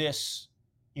this,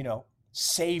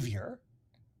 savior.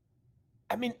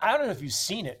 I mean, I don't know if you've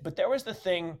seen it, but there was the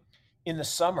thing in the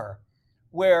summer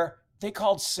where they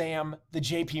called Sam the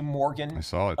JP Morgan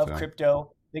of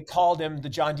crypto. They called him the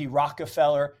John D.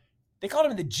 Rockefeller. They called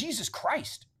him the Jesus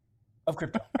Christ of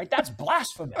crypto, right? That's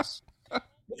blasphemous.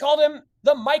 They called him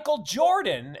the Michael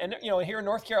Jordan. And, here in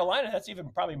North Carolina, that's even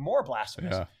probably more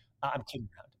blasphemous. Yeah. I'm kidding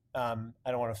around.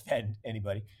 I don't want to offend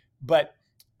anybody. But,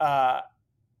 I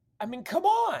mean, come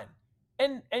on.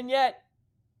 And yet,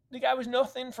 the guy was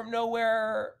nothing from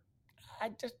nowhere.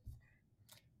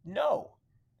 No.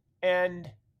 And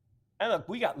look,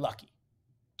 we got lucky.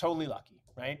 Totally lucky,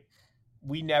 right?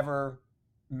 We never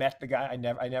met the guy. I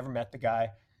never met the guy.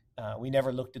 We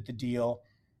never looked at the deal.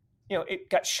 It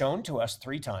got shown to us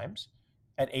 3 times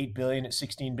at 8 billion, at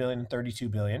 16 billion, and 32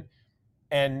 billion.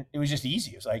 And it was just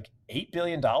easy. It was like $8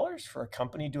 billion for a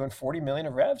company doing 40 million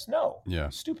of revs? No. Yeah.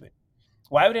 Stupid.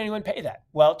 Why would anyone pay that?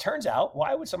 Well, it turns out,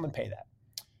 why would someone pay that?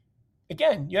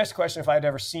 Again, you asked the question if I'd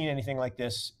ever seen anything like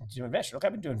this doing venture. Look,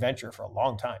 I've been doing venture for a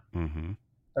long time,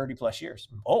 30 plus years.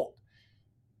 I'm old.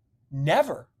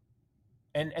 Never.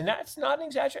 And that's not an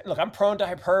exaggeration. Look, I'm prone to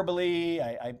hyperbole.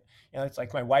 It's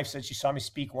like my wife said, she saw me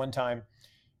speak one time.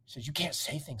 She said, you can't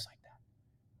say things like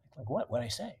that. Like, what? What'd I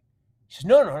say? She says,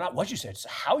 no, not what you said. It's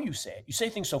how you say it. You say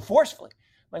things so forcefully.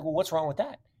 I'm like, well, what's wrong with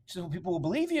that? She says, well, people will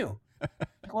believe you. I'm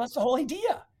like, well, that's the whole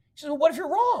idea. She says, well, what if you're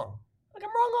wrong? Like, I'm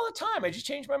wrong all the time. I just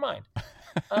changed my mind.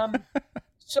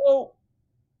 So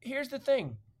here's the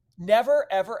thing. Never,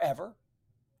 ever, ever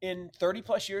in 30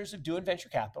 plus years of doing venture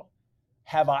capital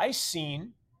have I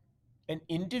seen an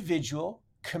individual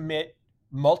commit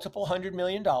multiple $100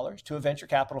 million to a venture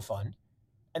capital fund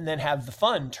and then have the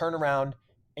fund turn around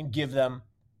and give them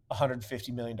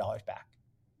 $150 million back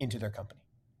into their company.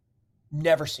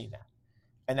 Never seen that.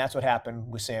 And that's what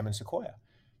happened with Sam and Sequoia.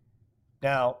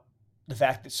 Now, the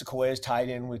fact that Sequoia is tied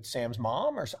in with Sam's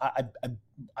mom, or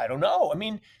I don't know. I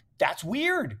mean, that's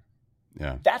weird.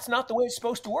 Yeah. That's not the way it's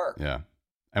supposed to work. Yeah.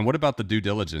 And what about the due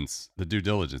diligence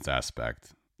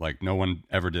aspect? Like, no one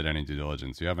ever did any due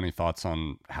diligence. Do you have any thoughts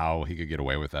on how he could get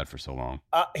away with that for so long?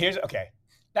 Okay.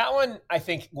 That one, I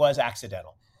think, was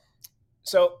accidental.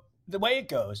 So the way it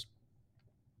goes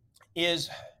is,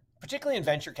 particularly in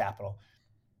venture capital,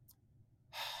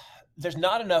 there's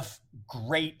not enough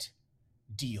great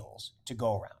deals to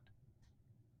go around.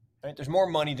 Right? There's more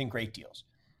money than great deals.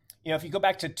 If you go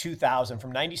back to 2000,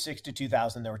 from 96 to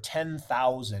 2000, there were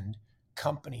 10,000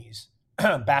 companies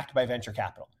backed by venture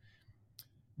capital.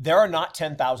 There are not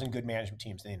 10,000 good management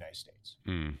teams in the United States.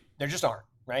 There just aren't,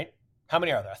 right? How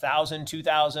many are there? 1,000,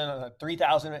 2,000,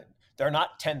 3,000? There are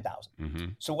not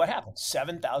 10,000. So what happened?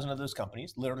 7,000 of those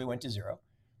companies literally went to zero.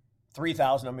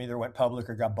 3,000 of them either went public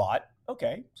or got bought.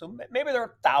 Okay, so maybe there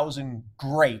are 1,000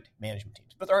 great management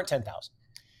teams, but there aren't 10,000.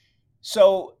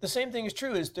 So the same thing is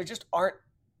true, is there just aren't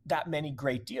that many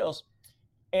great deals.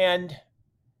 And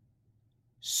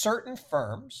certain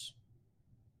firms,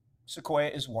 Sequoia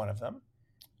is one of them,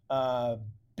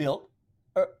 built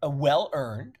a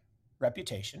well-earned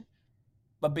reputation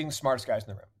of being the smartest guys in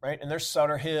the room, right? And there's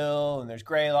Sutter Hill, and there's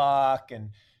Greylock,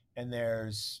 and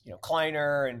there's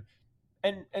Kleiner,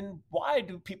 and why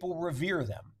do people revere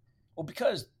them? Well,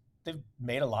 because they've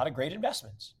made a lot of great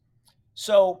investments.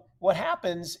 So what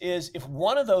happens is if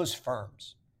one of those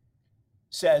firms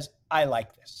says, I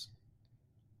like this,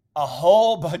 a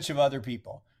whole bunch of other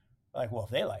people are like, well, if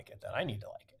they like it, then I need to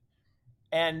like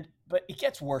it. But it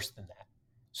gets worse than that.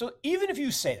 So even if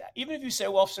you say that, even if you say,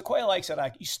 well, if Sequoia likes it,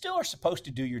 you still are supposed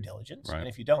to do your diligence. Right. And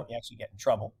if you don't, you actually get in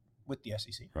trouble with the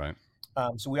SEC. Right.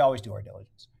 So we always do our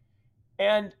diligence.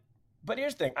 But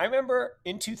here's the thing. I remember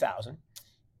in 2000,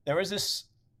 there was this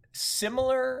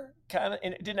similar kind of,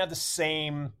 and it didn't have the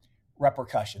same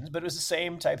repercussions, but it was the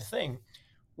same type of thing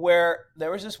where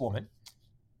there was this woman,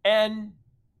 and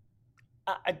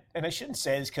I shouldn't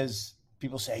say this because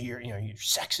people say you're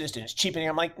sexist and it's cheapening.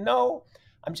 I'm like, no,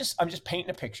 I'm just painting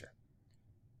a picture.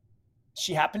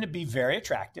 She happened to be very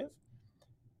attractive,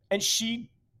 and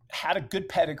she had a good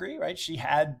pedigree, right? She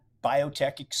had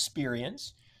biotech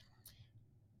experience,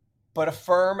 but a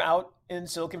firm out in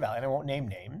Silicon Valley, and I won't name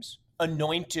names,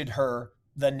 anointed her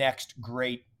the next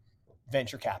great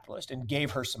venture capitalist and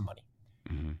gave her some money.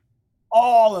 Mm-hmm.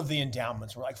 All of the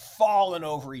endowments were like falling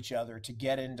over each other to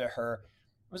get into her.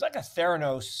 It was like a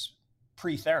Theranos,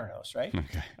 pre-Theranos, right?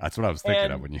 Okay. That's what I was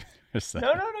thinking of when you said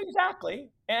No, exactly.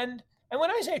 And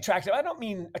when I say attractive, I don't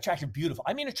mean attractive, beautiful.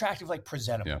 I mean attractive, like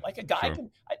presentable. Yeah, like a guy sure.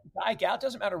 guy, gal, it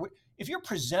doesn't matter. If you're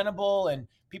presentable and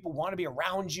people want to be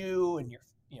around you and you're,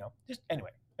 just anyway,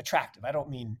 attractive. I don't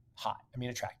mean hot. I mean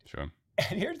attractive. Sure.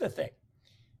 And here's the thing.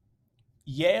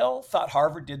 Yale thought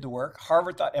Harvard did the work.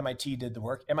 Harvard thought MIT did the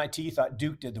work. MIT thought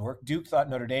Duke did the work. Duke thought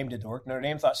Notre Dame did the work. Notre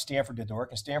Dame thought Stanford did the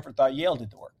work. And Stanford thought Yale did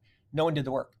the work. No one did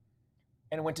the work.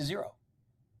 And it went to zero.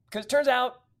 Because it turns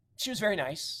out she was very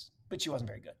nice, but she wasn't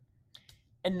very good.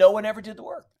 And no one ever did the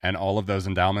work. And all of those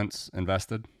endowments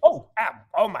invested?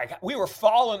 Oh my God. We were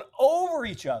falling over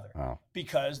each other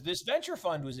because this venture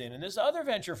fund was in and this other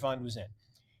venture fund was in.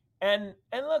 And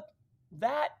look,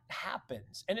 that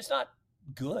happens. And it's not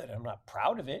good. I'm not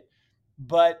proud of it,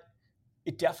 but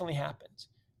it definitely happens.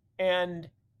 And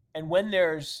when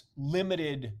there's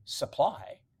limited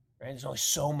supply, right? There's only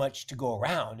so much to go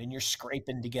around and you're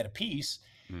scraping to get a piece.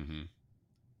 Mm-hmm.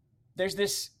 There's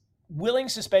this willing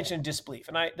suspension of disbelief.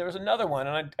 And there was another one,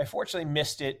 and I fortunately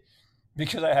missed it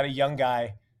because I had a young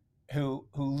guy who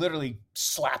literally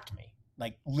slapped me,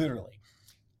 like literally.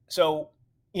 So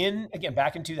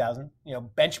back in 2000,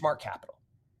 Benchmark Capital.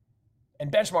 And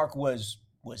Benchmark was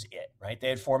it, right? They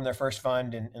had formed their first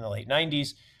fund in the late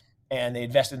 90s, and they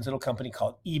invested in this little company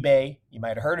called eBay. You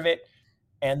might have heard of it.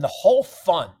 And the whole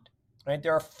fund, right,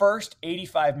 their first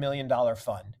 $85 million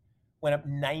fund went up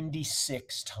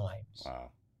 96 times.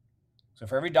 Wow. So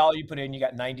for every dollar you put in, you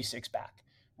got 96 back.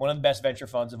 One of the best venture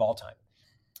funds of all time.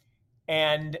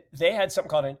 And they had something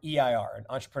called an EIR, an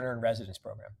Entrepreneur in Residence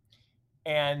program.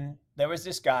 And there was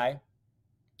this guy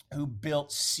who built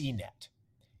CNET.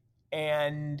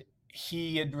 And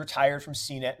he had retired from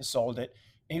CNET and sold it.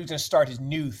 And he was going to start his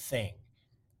new thing.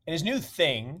 And his new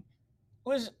thing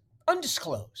was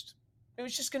undisclosed. It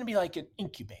was just going to be like an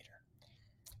incubator.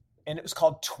 And it was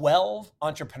called 12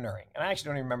 Entrepreneuring. And I actually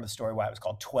don't even remember the story why it was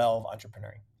called 12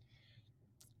 Entrepreneuring.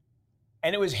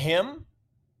 And it was him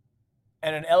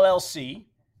and an LLC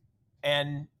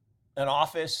and an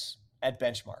office at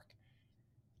Benchmark.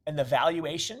 And the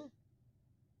valuation,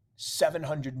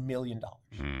 $700 million.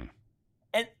 Mm.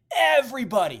 And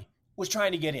everybody was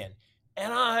trying to get in.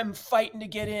 And I'm fighting to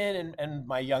get in. And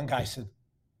my young guy said,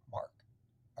 Mark,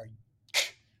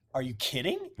 are you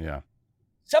kidding? Yeah.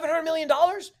 $700 million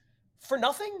for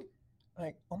nothing? I'm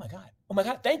like, oh my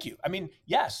God, thank you. I mean,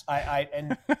 yes,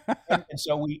 and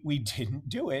so we didn't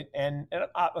do it. And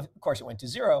of course it went to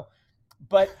zero,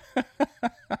 but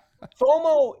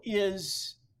FOMO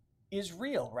is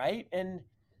real, right? And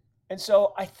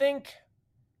so I think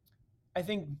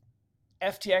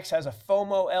FTX has a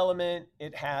FOMO element.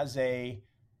 It has a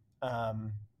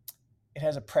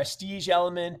prestige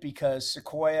element because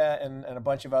Sequoia and a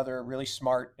bunch of other really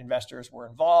smart investors were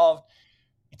involved.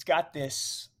 It's got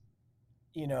this,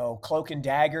 cloak and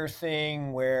dagger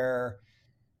thing where,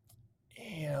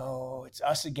 it's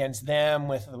us against them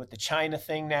with the China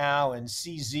thing now and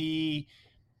CZ.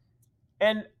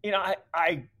 And,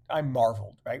 I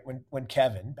marveled, right? When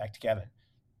Kevin, back to Kevin,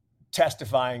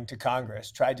 testifying to Congress,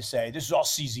 tried to say, this is all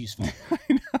CZ's fault. I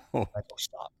know. I go,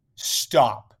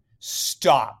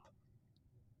 stop.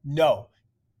 No,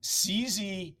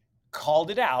 CZ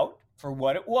called it out for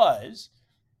what it was.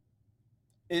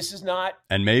 This is not.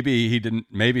 And maybe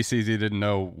CZ didn't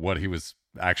know what he was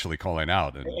actually calling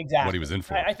out and exactly what he was in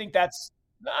for. I think that's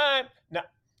no.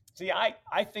 See,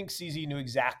 I think CZ knew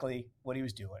exactly what he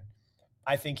was doing.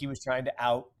 I think he was trying to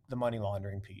out the money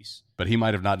laundering piece. But he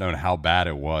might have not known how bad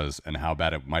it was and how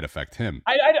bad it might affect him.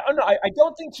 no, I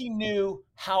don't think he knew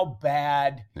how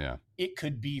bad Yeah. it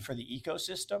could be for the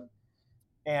ecosystem.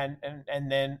 And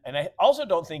I also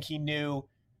don't think he knew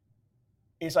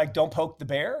it's like, don't poke the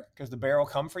bear because the bear will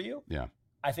come for you. Yeah.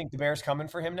 I think the bear's coming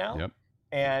for him now. Yep.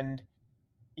 And,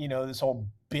 this whole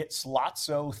Bits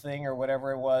Lotso thing or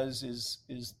whatever it was is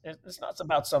it's not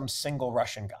about some single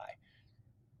Russian guy.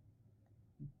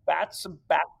 That's a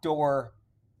backdoor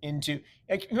into,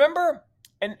 like, remember,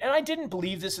 and I didn't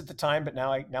believe this at the time, but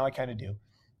now I kind of do.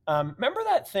 Remember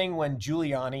that thing when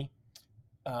Giuliani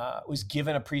was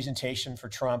given a presentation for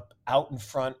Trump out in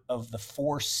front of the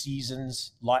Four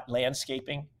Seasons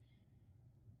landscaping?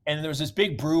 And there was this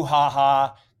big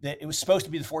brouhaha that it was supposed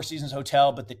to be the Four Seasons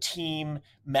Hotel, but the team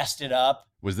messed it up.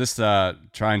 Was this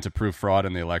trying to prove fraud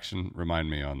in the election? Remind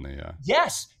me on the...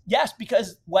 Yes,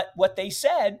 because what they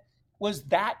said was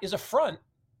that is a front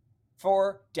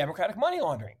for Democratic money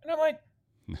laundering. And I'm like,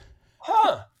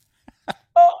 huh,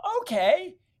 oh,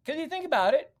 okay. Because you think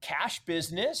about it, cash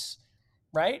business,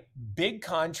 right? Big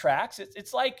contracts.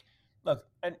 It's like, look,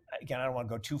 and again, I don't want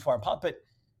to go too far in politics,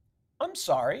 but I'm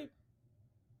sorry.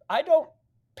 I don't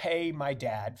pay my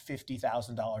dad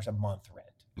 $50,000 a month rent.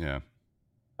 Yeah.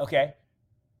 Okay.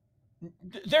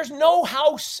 There's no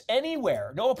house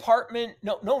anywhere, no apartment,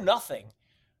 no nothing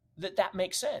that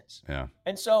makes sense. Yeah.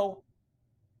 And so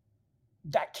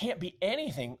that can't be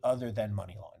anything other than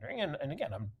money laundering. And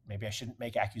again, maybe I shouldn't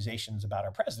make accusations about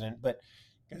our president, but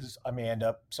because I may end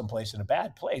up someplace in a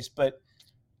bad place. But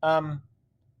I'm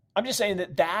just saying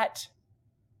that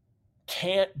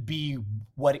can't be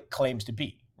what it claims to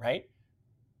be, right?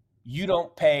 You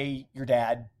don't pay your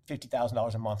dad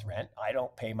 $50,000 a month rent. I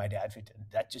don't pay my dad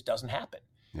 $50,000. That just doesn't happen.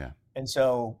 Yeah. And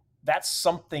so that's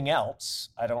something else.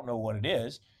 I don't know what it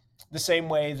is. The same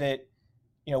way that,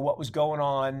 what was going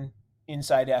on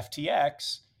inside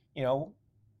FTX,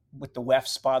 with the WEF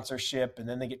sponsorship, and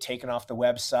then they get taken off the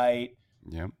website.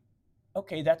 Yeah.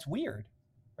 Okay, that's weird,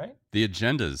 right? The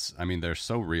agendas, I mean, they're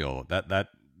so real.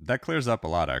 That clears up a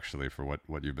lot, actually, for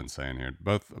what you've been saying here,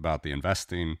 both about the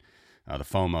investing, the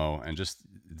FOMO, and just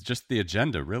the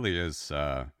agenda really is,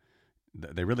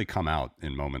 they really come out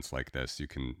in moments like this. You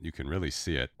can really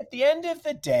see it. At the end of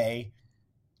the day,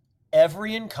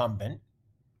 every incumbent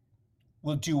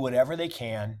will do whatever they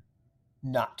can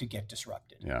not to get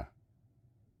disrupted. Yeah.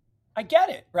 I get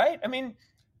it, right? I mean,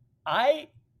 I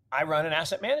run an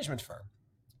asset management firm.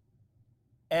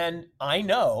 And I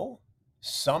know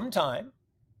sometime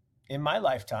in my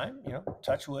lifetime,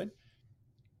 touch wood,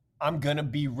 I'm going to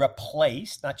be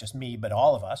replaced, not just me, but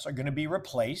all of us are going to be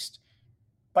replaced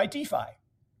by DeFi,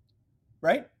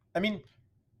 right? I mean,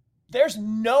 there's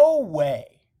no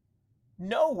way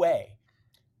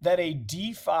that a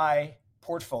DeFi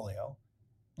portfolio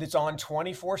that's on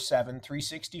 24/7,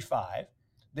 365,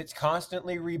 that's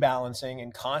constantly rebalancing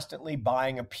and constantly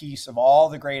buying a piece of all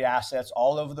the great assets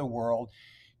all over the world,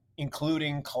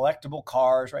 including collectible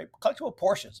cars, right? Collectible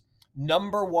Porsches,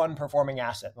 number one performing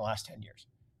asset in the last 10 years,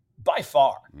 by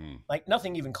far, like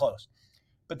nothing even close.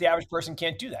 But the average person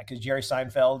can't do that because Jerry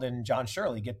Seinfeld and John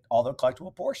Shirley get all the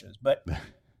collectible Porsches. But,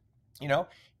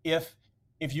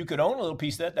 if you could own a little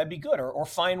piece of that, that'd be good, or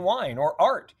fine wine or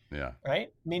art, Yeah. right?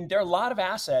 I mean, there are a lot of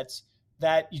assets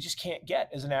that you just can't get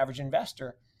as an average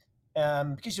investor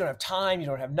because you don't have time, you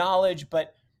don't have knowledge,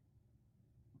 but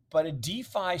a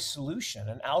DeFi solution,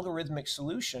 an algorithmic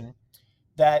solution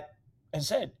that,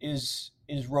 as I said, is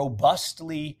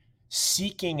robustly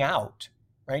seeking out,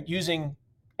 right, using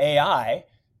AI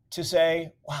to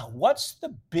say, wow, what's the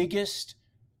biggest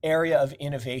area of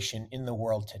innovation in the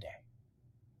world today?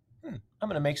 I'm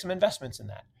going to make some investments in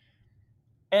that.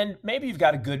 And maybe you've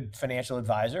got a good financial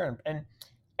advisor, and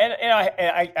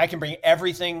I can bring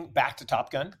everything back to Top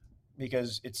Gun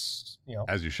because it's,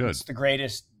 as you should. It's the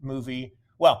greatest movie.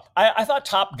 Well, I thought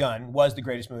Top Gun was the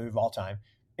greatest movie of all time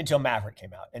until Maverick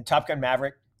came out. And Top Gun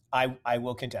Maverick, I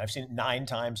will contend. I've seen it 9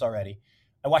 times already.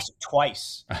 I watched it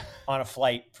twice on a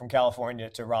flight from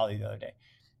California to Raleigh the other day.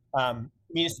 I mean,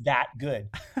 it's that good.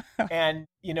 And,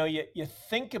 you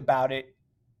think about it,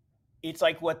 it's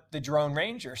like what the Drone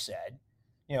Ranger said,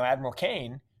 Admiral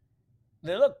Kane,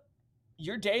 that, look,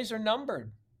 your days are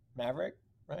numbered, Maverick,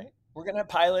 right? We're going to have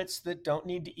pilots that don't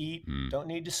need to eat, don't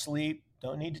need to sleep,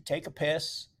 don't need to take a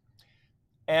piss.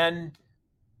 And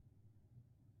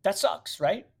that sucks,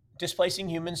 right? Displacing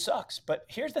humans sucks. But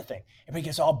here's the thing. Everybody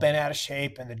gets all bent out of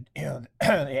shape and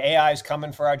the AI is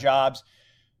coming for our jobs.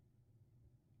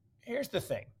 Here's the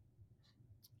thing.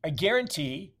 I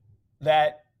guarantee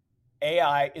that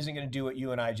AI isn't going to do what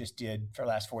you and I just did for the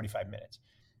last 45 minutes.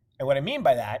 And what I mean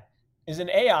by that is an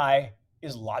AI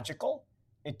is logical,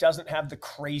 It doesn't have the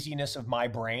craziness of my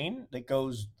brain that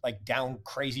goes like down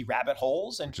crazy rabbit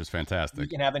holes, and which is fantastic. we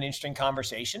can have an interesting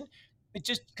conversation. It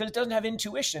just because it doesn't have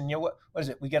intuition. You know, what is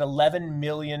it? We get 11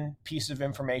 million pieces of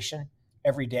information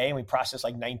every day, and we process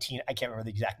like 19. I can't remember the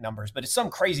exact numbers, but it's some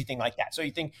crazy thing like that. So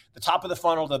you think the top of the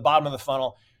funnel to the bottom of the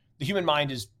funnel, the human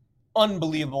mind is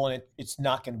unbelievable, and it's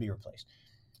not going to be replaced.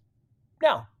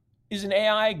 Now, is an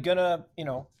AI gonna,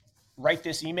 write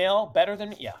this email better than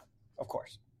me? Yeah, of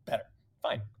course, better,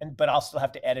 fine. But I'll still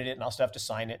have to edit it, and I'll still have to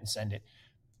sign it and send it.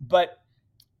 But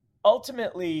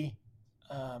ultimately,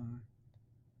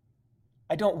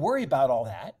 I don't worry about all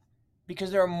that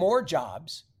because there are more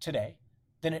jobs today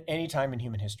than at any time in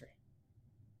human history.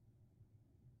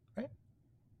 Right?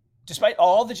 Despite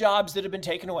all the jobs that have been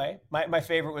taken away, my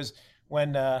favorite was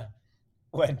when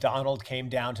Donald came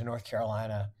down to North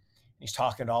Carolina. He's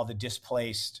talking to all the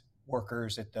displaced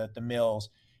workers at the mills.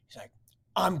 He's like,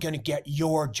 I'm going to get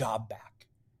your job back.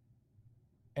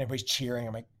 And everybody's cheering.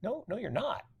 I'm like, no, you're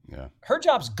not. Yeah. Her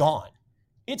job's gone.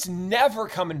 It's never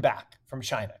coming back from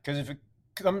China. Because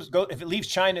if it leaves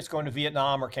China, it's going to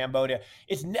Vietnam or Cambodia.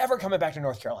 It's never coming back to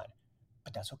North Carolina.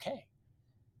 But that's okay.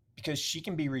 Because she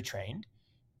can be retrained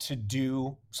to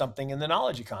do something in the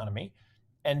knowledge economy.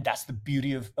 And that's the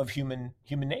beauty of human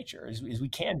nature is we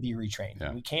can be retrained. Yeah.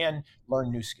 And we can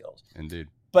learn new skills. Indeed.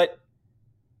 But,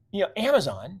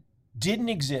 Amazon didn't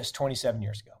exist 27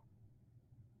 years ago.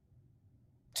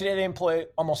 Today, they employ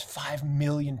almost 5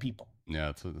 million people. Yeah,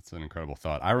 it's an incredible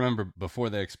thought. I remember before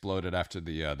they exploded after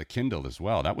the Kindle as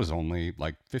well. That was only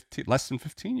like less than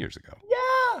 15 years ago.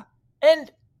 Yeah.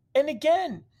 And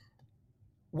again,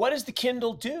 what does the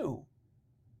Kindle do?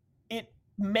 It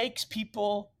makes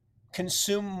people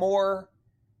consume more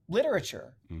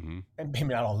literature. Mm-hmm. And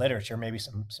maybe not all literature, maybe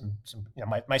some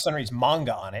my son reads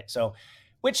manga on it. So,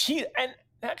 and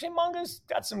actually manga's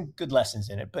got some good lessons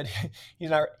in it, but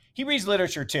he reads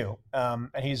literature too. And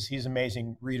he's an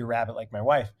amazing reader rabbit like my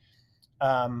wife.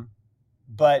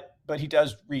 But he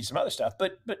does read some other stuff,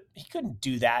 but he couldn't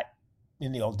do that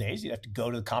in the old days. He'd have to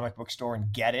go to the comic book store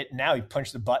and get it. And now he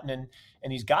punched the button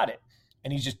and he's got it,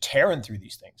 and he's just tearing through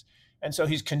these things. And so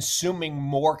he's consuming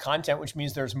more content, which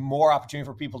means there's more opportunity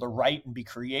for people to write and be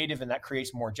creative, and that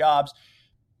creates more jobs.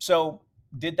 So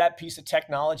did that piece of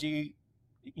technology,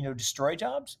 destroy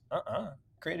jobs?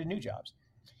 Created new jobs.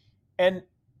 And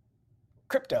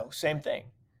crypto, same thing.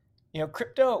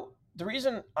 Crypto, the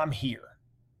reason I'm here,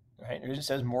 right? The reason it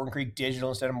says Morgan Creek Digital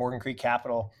instead of Morgan Creek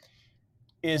Capital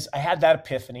is I had that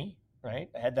epiphany,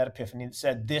 right? I had that epiphany that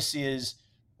said, this is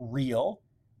real.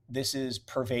 This is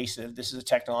pervasive. This is a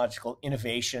technological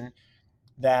innovation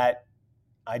that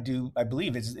I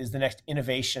believe is the next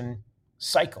innovation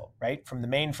cycle, right? From the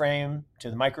mainframe to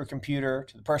the microcomputer,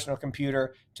 to the personal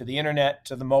computer, to the internet,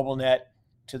 to the mobile net,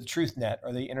 to the truth net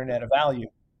or the internet of value.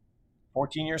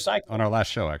 14-year cycle. On our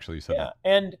last show, actually, you said that.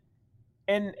 And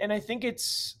I think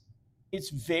it's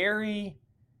very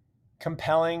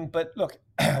compelling. But look,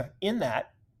 in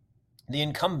that, the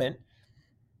incumbent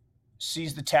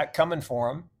sees the tech coming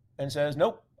for him and says,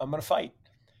 nope, I'm going to fight.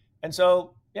 And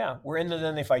so, yeah, we're in the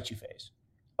then they fight you phase.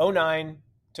 09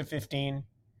 to 15,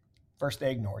 first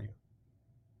they ignore you.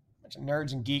 A bunch of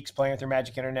nerds and geeks playing with their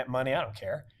magic internet money. I don't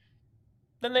care.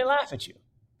 Then they laugh at you.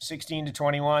 16 to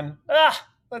 21,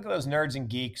 look at those nerds and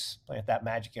geeks playing with that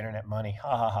magic internet money.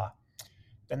 Ha, ha, ha.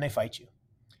 Then they fight you.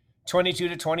 22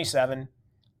 to 27,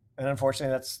 and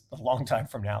unfortunately that's a long time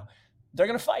from now, they're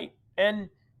going to fight. And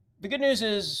the good news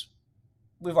is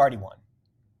we've already won,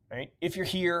 right? If you're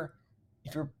here,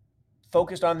 if you're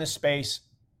focused on this space,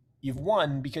 you've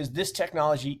won because this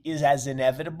technology is as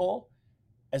inevitable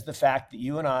as the fact that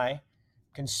you and I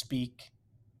can speak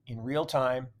in real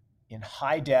time, in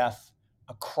high def,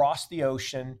 across the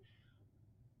ocean.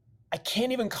 I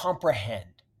can't even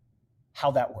comprehend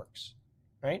how that works,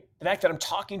 right? The fact that I'm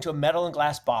talking to a metal and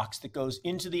glass box that goes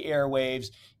into the airwaves,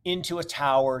 into a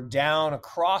tower, down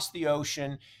across the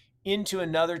ocean, into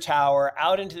another tower,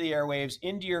 out into the airwaves,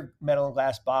 into your metal and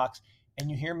glass box, and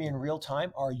you hear me in real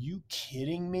time. Are you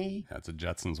kidding me? That's a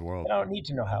Jetsons world. I don't need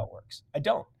to know how it works. I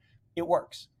don't. It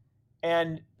works.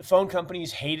 And the phone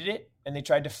companies hated it, and they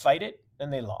tried to fight it,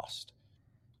 and they lost.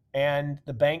 And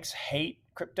the banks hate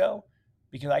crypto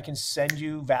because I can send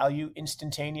you value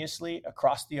instantaneously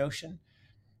across the ocean.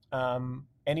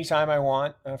 Anytime I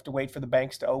want. I don't have to wait for the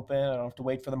banks to open. I don't have to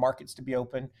wait for the markets to be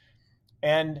open.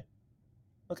 And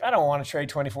look, I don't want to trade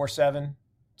 24/7.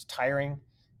 It's tiring.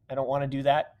 I don't want to do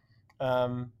that.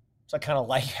 So I kind of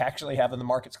like actually having the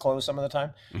markets closed some of the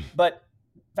time. But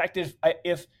the fact is,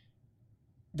 if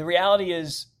the reality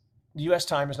is the U.S.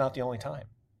 time is not the only time,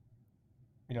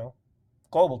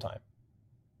 global time.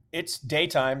 it's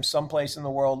daytime someplace in the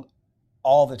world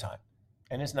all the time,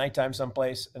 and it's nighttime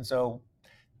someplace. And so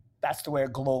that's the way a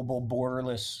global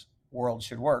borderless world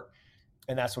should work.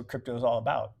 And that's what crypto is all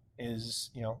about, is,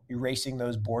 erasing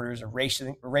those borders,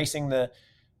 erasing the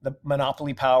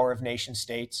monopoly power of nation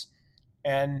states.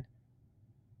 And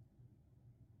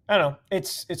I don't know,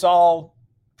 it's all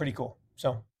pretty cool.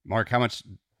 So Mark, how much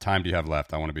time do you have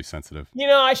left? I want to be sensitive.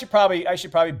 I should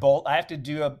probably bolt. I have to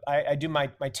do I do my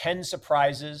 10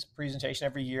 surprises presentation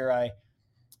every year.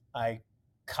 I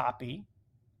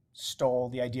stole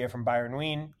the idea from Byron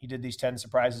Wien. He did these 10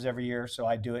 surprises every year, so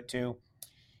I do it too.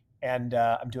 And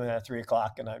I'm doing that at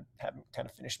 3:00, and I haven't kind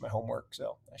of finished my homework,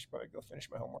 so I should probably go finish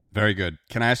my homework. Very good.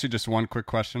 Can I ask you just one quick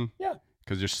question? Yeah.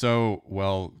 Because you're so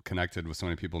well connected with so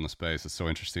many people in the space. It's so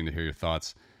interesting to hear your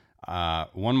thoughts.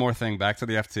 One more thing, back to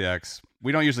the FTX.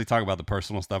 We don't usually talk about the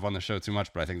personal stuff on the show too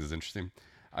much, but I think this is interesting.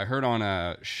 I heard on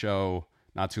a show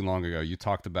not too long ago, you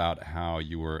talked about how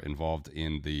you were involved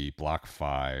in the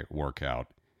BlockFi workout,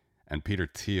 and Peter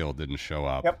Thiel didn't show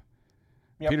up. Yep.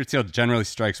 Peter Thiel generally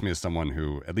strikes me as someone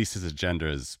who, at least his agenda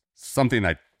is something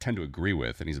I tend to agree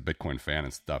with, and he's a Bitcoin fan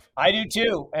and stuff. I do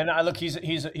too. And I look, he's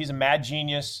a mad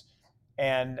genius,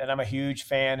 and I'm a huge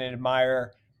fan and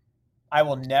admirer. I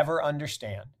will never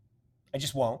understand. I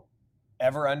just won't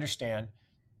ever understand.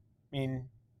 I mean,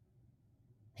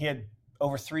 he had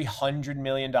over $300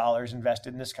 million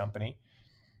invested in this company,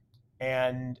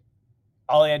 and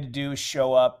all he had to do was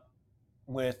show up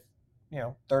with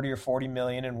 30 or 40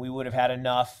 million, and we would have had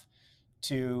enough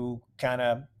to kind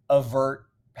of avert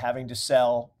having to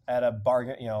sell at a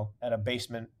bargain, at a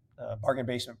bargain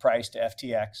basement price to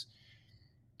FTX.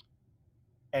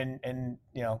 And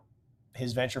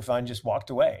his venture fund just walked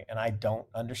away, and I don't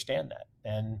understand that.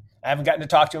 And I haven't gotten to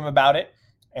talk to him about it.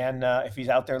 And if he's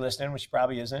out there listening, which he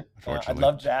probably isn't, I'd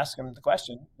love to ask him the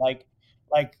question, like,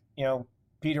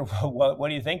 Peter, what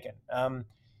are you thinking?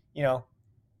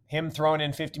 Him throwing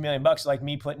in $50 million bucks, like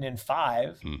me putting in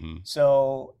 $5 million. Mm-hmm.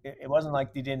 So it wasn't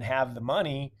like they didn't have the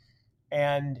money,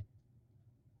 and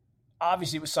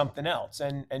obviously it was something else.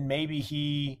 And maybe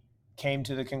he came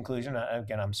to the conclusion,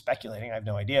 again, I'm speculating, I have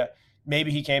no idea.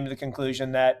 Maybe he came to the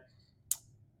conclusion that,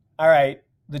 all right,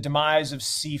 the demise of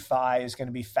CeFi is going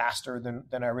to be faster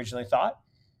than I originally thought,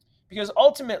 because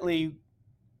ultimately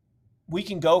we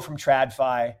can go from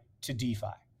TradFi to DeFi.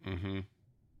 Mm-hmm.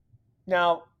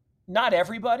 Now, not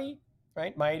everybody,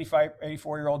 right? My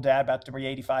 84-year-old dad, about to be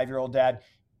 85-year-old dad,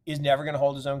 is never going to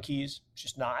hold his own keys. It's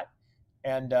just not.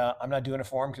 And I'm not doing it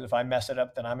for him, because if I mess it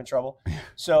up, then I'm in trouble.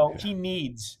 So He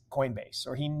needs Coinbase,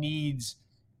 or he needs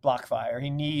BlockFi, or he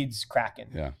needs Kraken.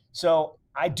 Yeah. So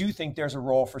I do think there's a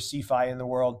role for CeFi in the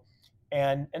world.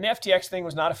 And the FTX thing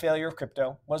was not a failure of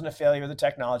crypto, wasn't a failure of the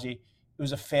technology. It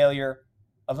was a failure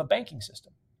of a banking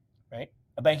system, right?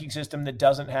 A banking system that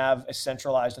doesn't have a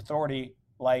centralized authority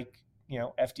like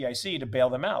FDIC to bail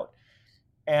them out.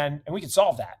 And we could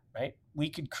solve that, right? We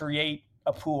could create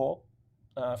a pool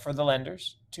for the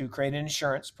lenders to create an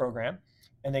insurance program,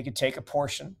 and they could take a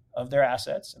portion of their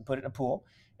assets and put it in a pool.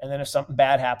 And then if something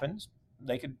bad happens,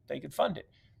 they could fund it.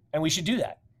 And we should do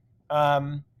that.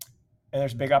 And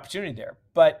there's a big opportunity there.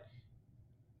 But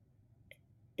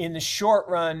in the short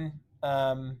run,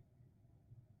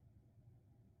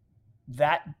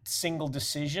 that single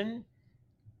decision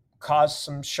caused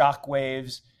some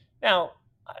shockwaves. Now,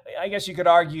 I guess you could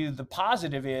argue the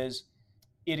positive is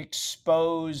it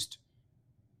exposed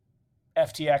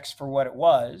FTX for what it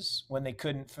was when they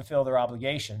couldn't fulfill their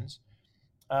obligations.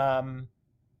 And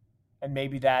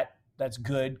maybe that's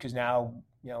good, because now,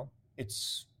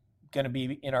 it's going to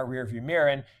be in our rearview mirror.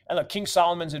 And look, King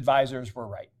Solomon's advisors were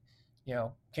right.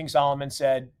 King Solomon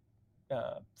said,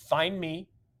 find me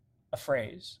a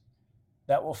phrase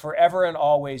that will forever and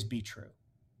always be true.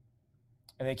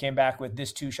 And they came back with,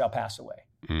 this too shall pass away.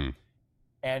 Mm.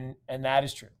 And that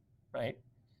is true, right?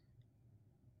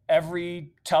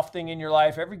 Every tough thing in your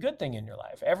life, every good thing in your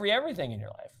life, everything in your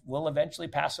life will eventually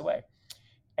pass away.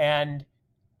 And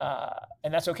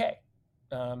that's okay.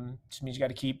 Just means you got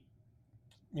to keep,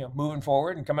 moving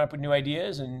forward and coming up with new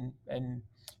ideas and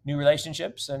new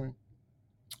relationships.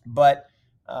 But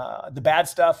the bad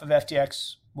stuff of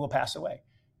FTX will pass away,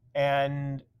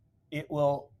 and it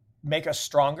will make us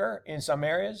stronger in some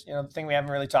areas. The thing we haven't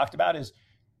really talked about is,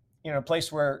 a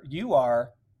place where you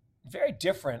are very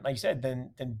different, like you said,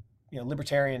 than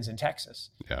libertarians in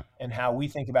Texas. Yeah. And how we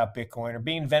think about Bitcoin, or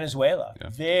being in Venezuela. Yeah.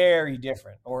 Very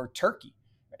different. Or Turkey.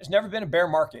 There's never been a bear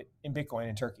market in Bitcoin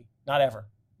in Turkey. Not ever.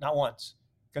 Not once.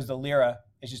 Because the lira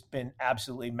has just been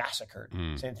absolutely massacred.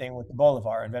 Same thing with the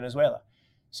Bolivar in Venezuela.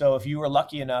 So if you were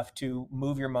lucky enough to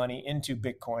move your money into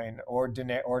Bitcoin or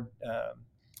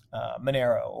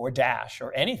Monero or Dash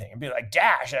or anything and be like,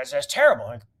 Dash, that's terrible.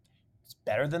 Like, it's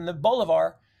better than the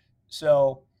Bolivar.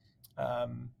 So,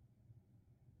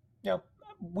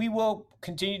 we will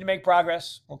continue to make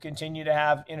progress. We'll continue to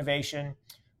have innovation.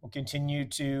 We'll continue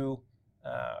to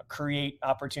create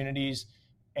opportunities.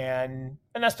 And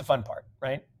that's the fun part,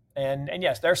 right? And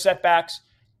yes, there are setbacks.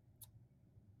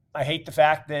 I hate the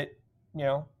fact that,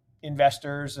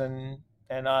 investors and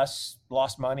us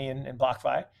lost money in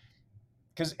BlockFi.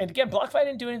 And again, BlockFi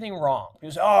didn't do anything wrong. It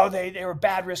was, they were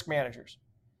bad risk managers.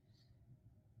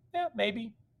 Yeah,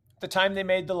 maybe. At the time they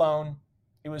made the loan,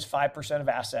 it was 5% of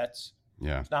assets.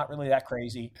 Yeah. It's not really that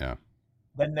crazy. Yeah.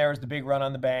 Then there was the big run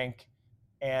on the bank,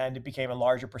 and it became a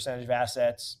larger percentage of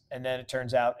assets. And then it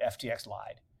turns out FTX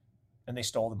lied, and they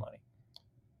stole the money.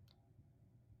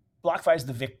 BlockFi is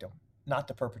the victim, not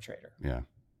the perpetrator. Yeah.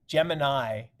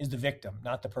 Gemini is the victim,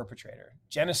 not the perpetrator.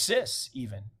 Genesis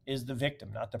even is the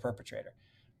victim, not the perpetrator.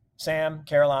 Sam,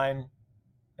 Caroline,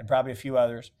 and probably a few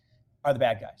others are the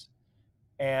bad guys.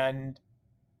 And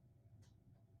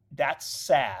that's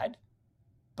sad,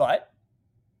 but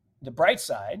the bright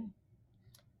side,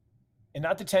 and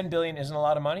not the 10 billion isn't a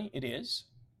lot of money, it is,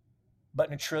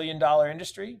 but in $1 trillion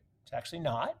industry, it's actually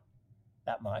not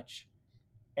that much.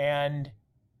 And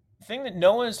the thing that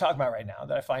no one is talking about right now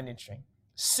that I find interesting,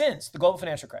 since the global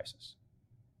financial crisis,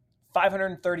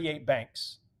 538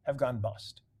 banks have gone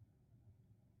bust.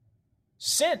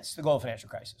 Since the global financial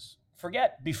crisis,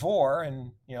 forget before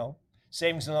and,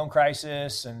 savings and loan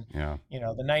crisis and,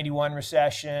 the 91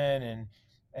 recession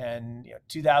and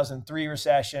 2003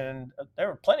 recession, there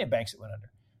were plenty of banks that went under.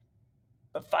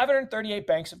 But 538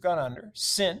 banks have gone under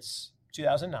since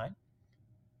 2009.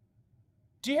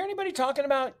 Do you hear anybody talking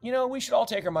about, we should all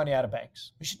take our money out of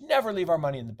banks? We should never leave our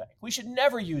money in the bank. We should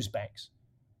never use banks.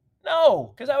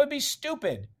 No, because that would be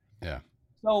stupid. Yeah.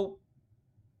 So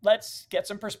let's get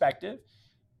some perspective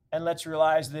and let's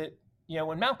realize that,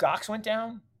 when Mt. Gox went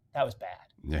down, that was bad.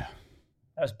 Yeah.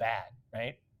 That was bad,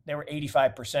 right? They were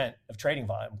 85% of trading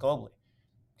volume globally.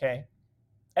 Okay.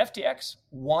 FTX,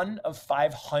 1 of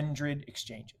 500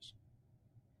 exchanges.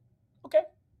 Okay.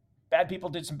 Bad people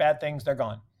did some bad things. They're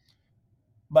gone.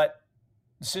 But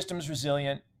the system is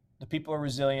resilient. The people are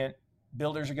resilient.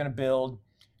 Builders are going to build.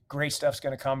 Great stuff's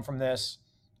going to come from this.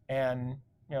 And,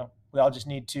 we all just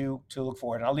need to look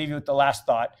forward. And I'll leave you with the last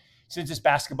thought. Since it's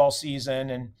basketball season,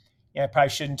 and I probably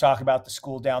shouldn't talk about the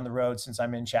school down the road since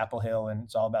I'm in Chapel Hill and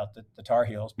it's all about the Tar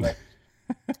Heels. But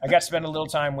I got to spend a little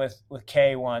time with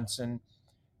Kay once.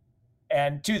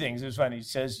 And two things. It was funny. He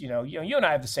says, you and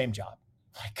I have the same job.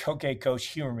 Like, okay, coach,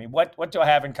 humor me. What do I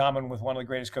have in common with one of the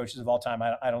greatest coaches of all time?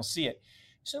 I don't see it.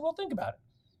 He said, well, think about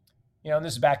it. And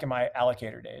this is back in my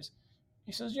allocator days.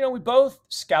 He says, we both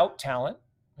scout talent.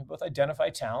 We both identify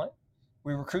talent.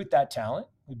 We recruit that talent.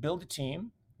 We build a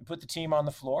team. We put the team on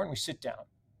the floor and we sit down.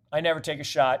 I never take a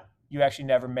shot. You actually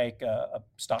never make a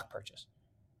stock purchase.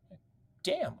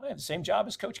 Damn, I have the same job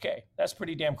as Coach K. That's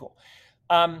pretty damn cool.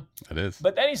 It is.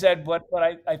 But then he said what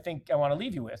I think I want to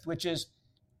leave you with, which is,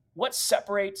 what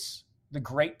separates the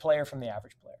great player from the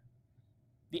average player?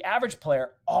 The average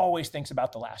player always thinks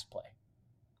about the last play.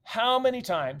 How many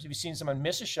times have you seen someone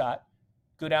miss a shot,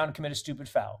 go down and commit a stupid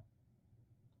foul?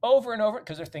 Over and over,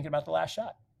 because they're thinking about the last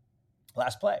shot,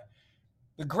 last play.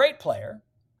 The great player,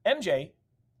 MJ,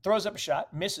 throws up a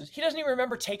shot, misses. He doesn't even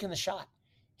remember taking the shot.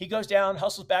 He goes down,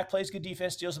 hustles back, plays good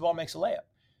defense, steals the ball, makes a layup,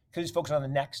 because he's focused on the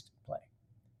next play.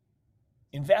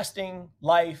 Investing,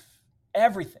 life,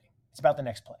 everything. It's about the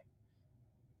next play.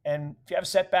 And if you have a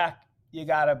setback, you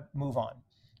got to move on.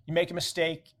 You make a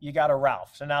mistake, you got to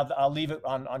Ralph. So now I'll leave it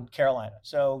on Carolina.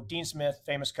 So Dean Smith,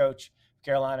 famous coach of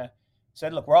Carolina,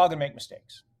 said, look, we're all going to make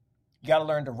mistakes. You got to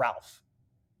learn to Ralph.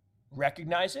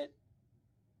 Recognize it,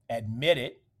 admit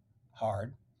it,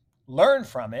 hard, learn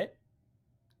from it,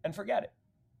 and forget it.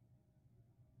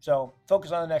 So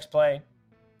focus on the next play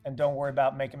and don't worry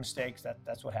about making mistakes.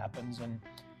 That's what happens. And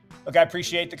look, I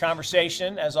appreciate the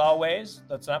conversation as always.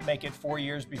 Let's not make it 4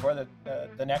 years before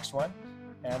the next one.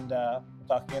 And we'll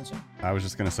talk again soon. I was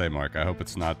just going to say, Mark, I hope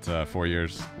it's not 4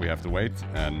 years we have to wait.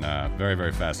 And very,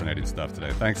 very fascinating stuff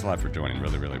today. Thanks a lot for joining.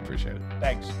 Really, really appreciate it.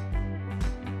 Thanks.